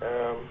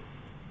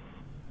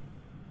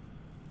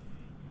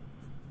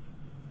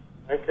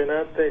 I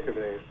cannot think of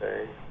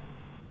anything.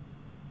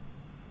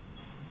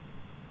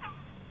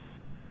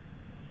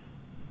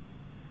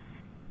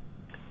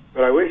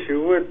 But I wish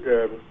you would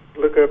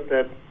look up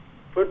that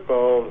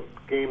football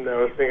game that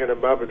I was thinking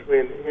about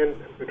between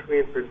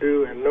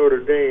Purdue and Notre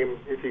Dame.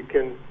 If you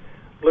can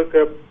look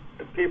up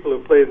the people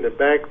who played in the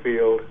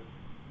backfield,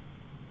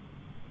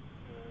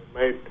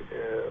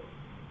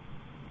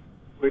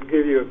 would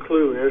give you a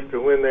clue as to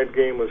when that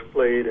game was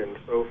played and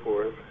so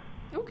forth.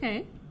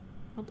 Okay,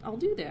 I'll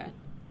do that.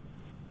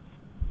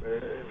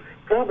 It was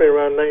probably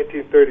around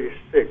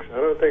 1936. I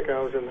don't think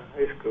I was in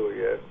high school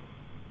yet.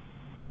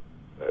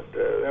 But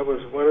that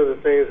was one of the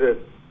things that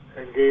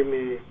made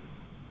me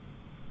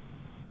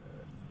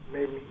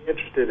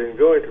interested in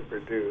going to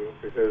Purdue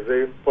because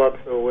they fought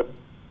so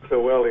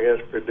well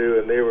against Purdue,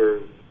 and they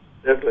were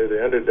definitely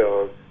the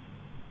underdog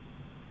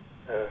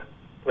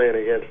playing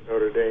against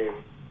Notre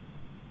Dame.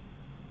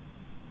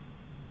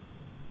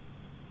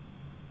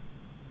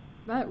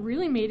 That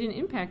really made an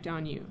impact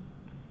on you.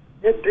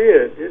 It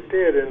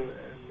did, and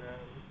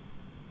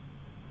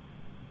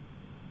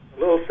a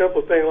little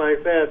simple thing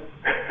like that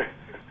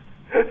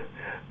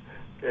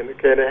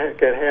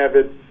can have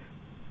its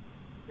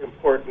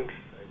importance,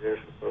 I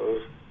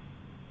suppose.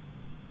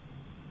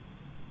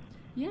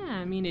 Yeah,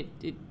 I mean,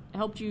 it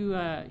helped you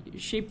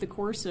shape the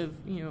course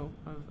of your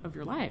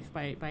life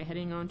by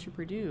heading on to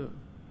Purdue.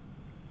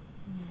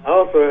 I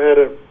also had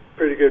a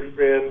pretty good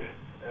friend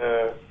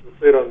who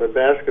played on the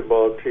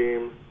basketball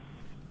team,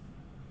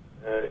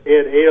 Ed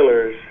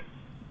Ehlers.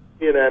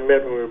 He and I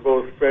met when we were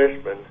both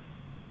freshmen,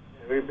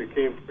 and we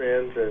became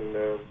friends. And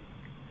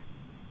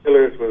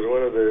Ehlers was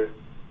one of the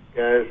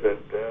guys that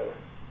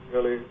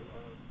really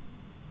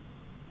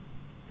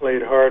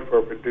played hard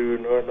for Purdue,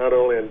 not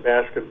only in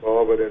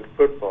basketball but in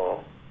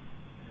football.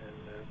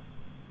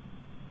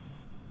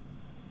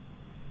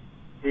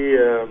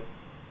 And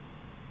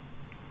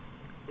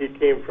he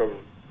came from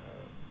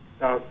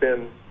South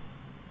Bend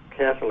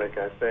Catholic,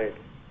 I think.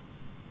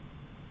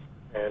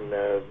 And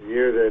the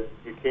year that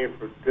he came,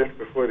 just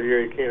before the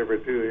year he came to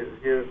Purdue,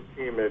 his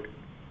team had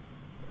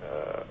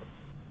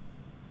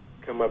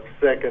come up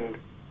second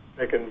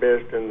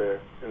best in the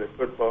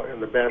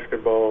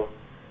basketball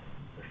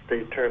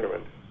state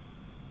tournament.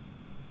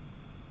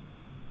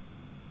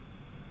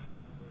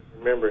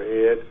 Remember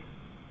Ed?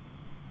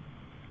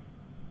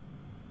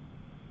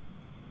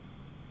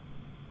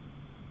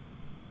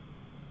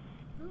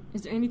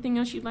 Is there anything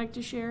else you'd like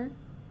to share?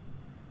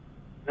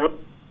 No,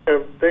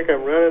 I think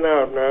I'm running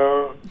out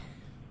now.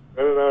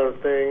 Running out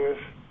of things.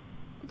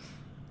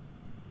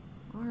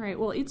 All right.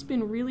 Well, it's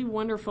been really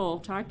wonderful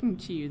talking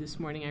to you this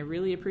morning. I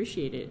really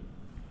appreciate it.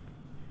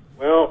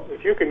 Well,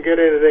 if you can get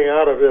anything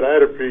out of it,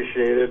 I'd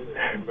appreciate it.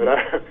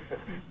 But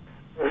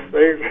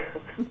things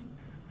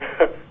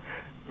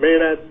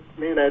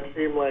may not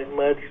seem like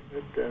much,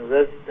 but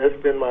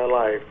that's been my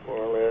life, more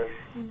or less.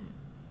 And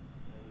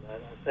I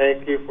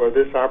thank you for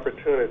this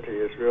opportunity.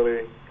 It's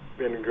really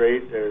been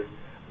great. There's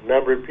a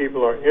number of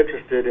people are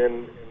interested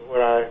in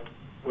what I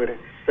would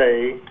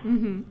say.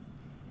 Mm-hmm.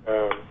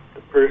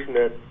 The person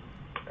that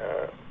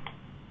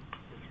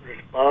is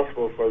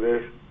responsible for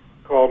this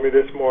called me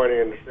this morning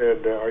and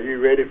said, "Are you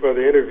ready for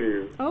the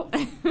interview?" Oh.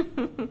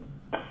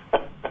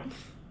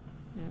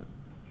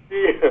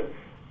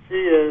 She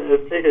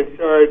has taken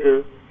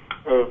charge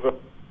of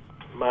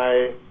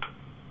my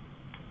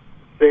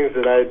things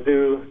that I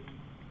do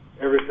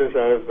ever since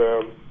I've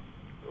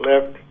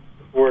left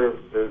the board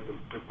of the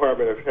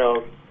Department of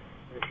Health,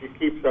 and she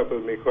keeps up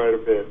with me quite a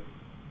bit.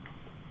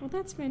 Well,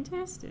 that's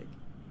fantastic.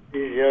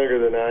 She's younger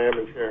than I am,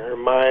 and her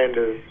mind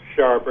is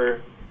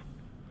sharper,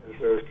 and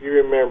so she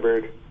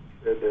remembered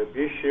that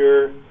be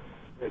sure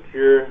that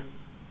you're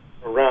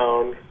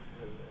around,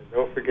 and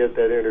don't forget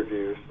that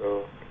interview.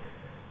 So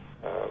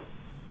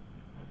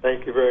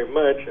thank you very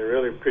much. I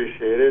really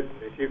appreciate it.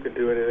 If you can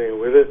do anything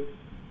with it,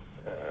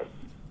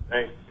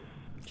 thank you.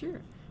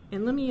 Sure.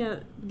 And let me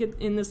get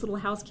in this little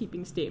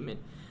housekeeping statement.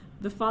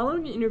 The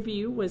following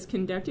interview was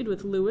conducted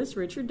with Lewis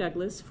Richard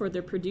Douglas for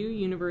the Purdue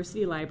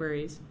University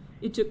Libraries.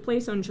 It took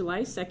place on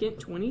July 2nd,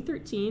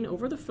 2013,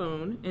 over the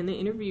phone, and the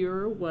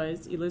interviewer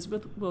was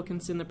Elizabeth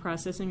Wilkinson, the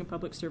Processing and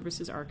Public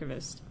Services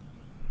Archivist.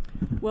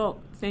 Well,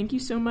 thank you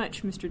so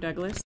much, Mr.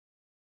 Douglas.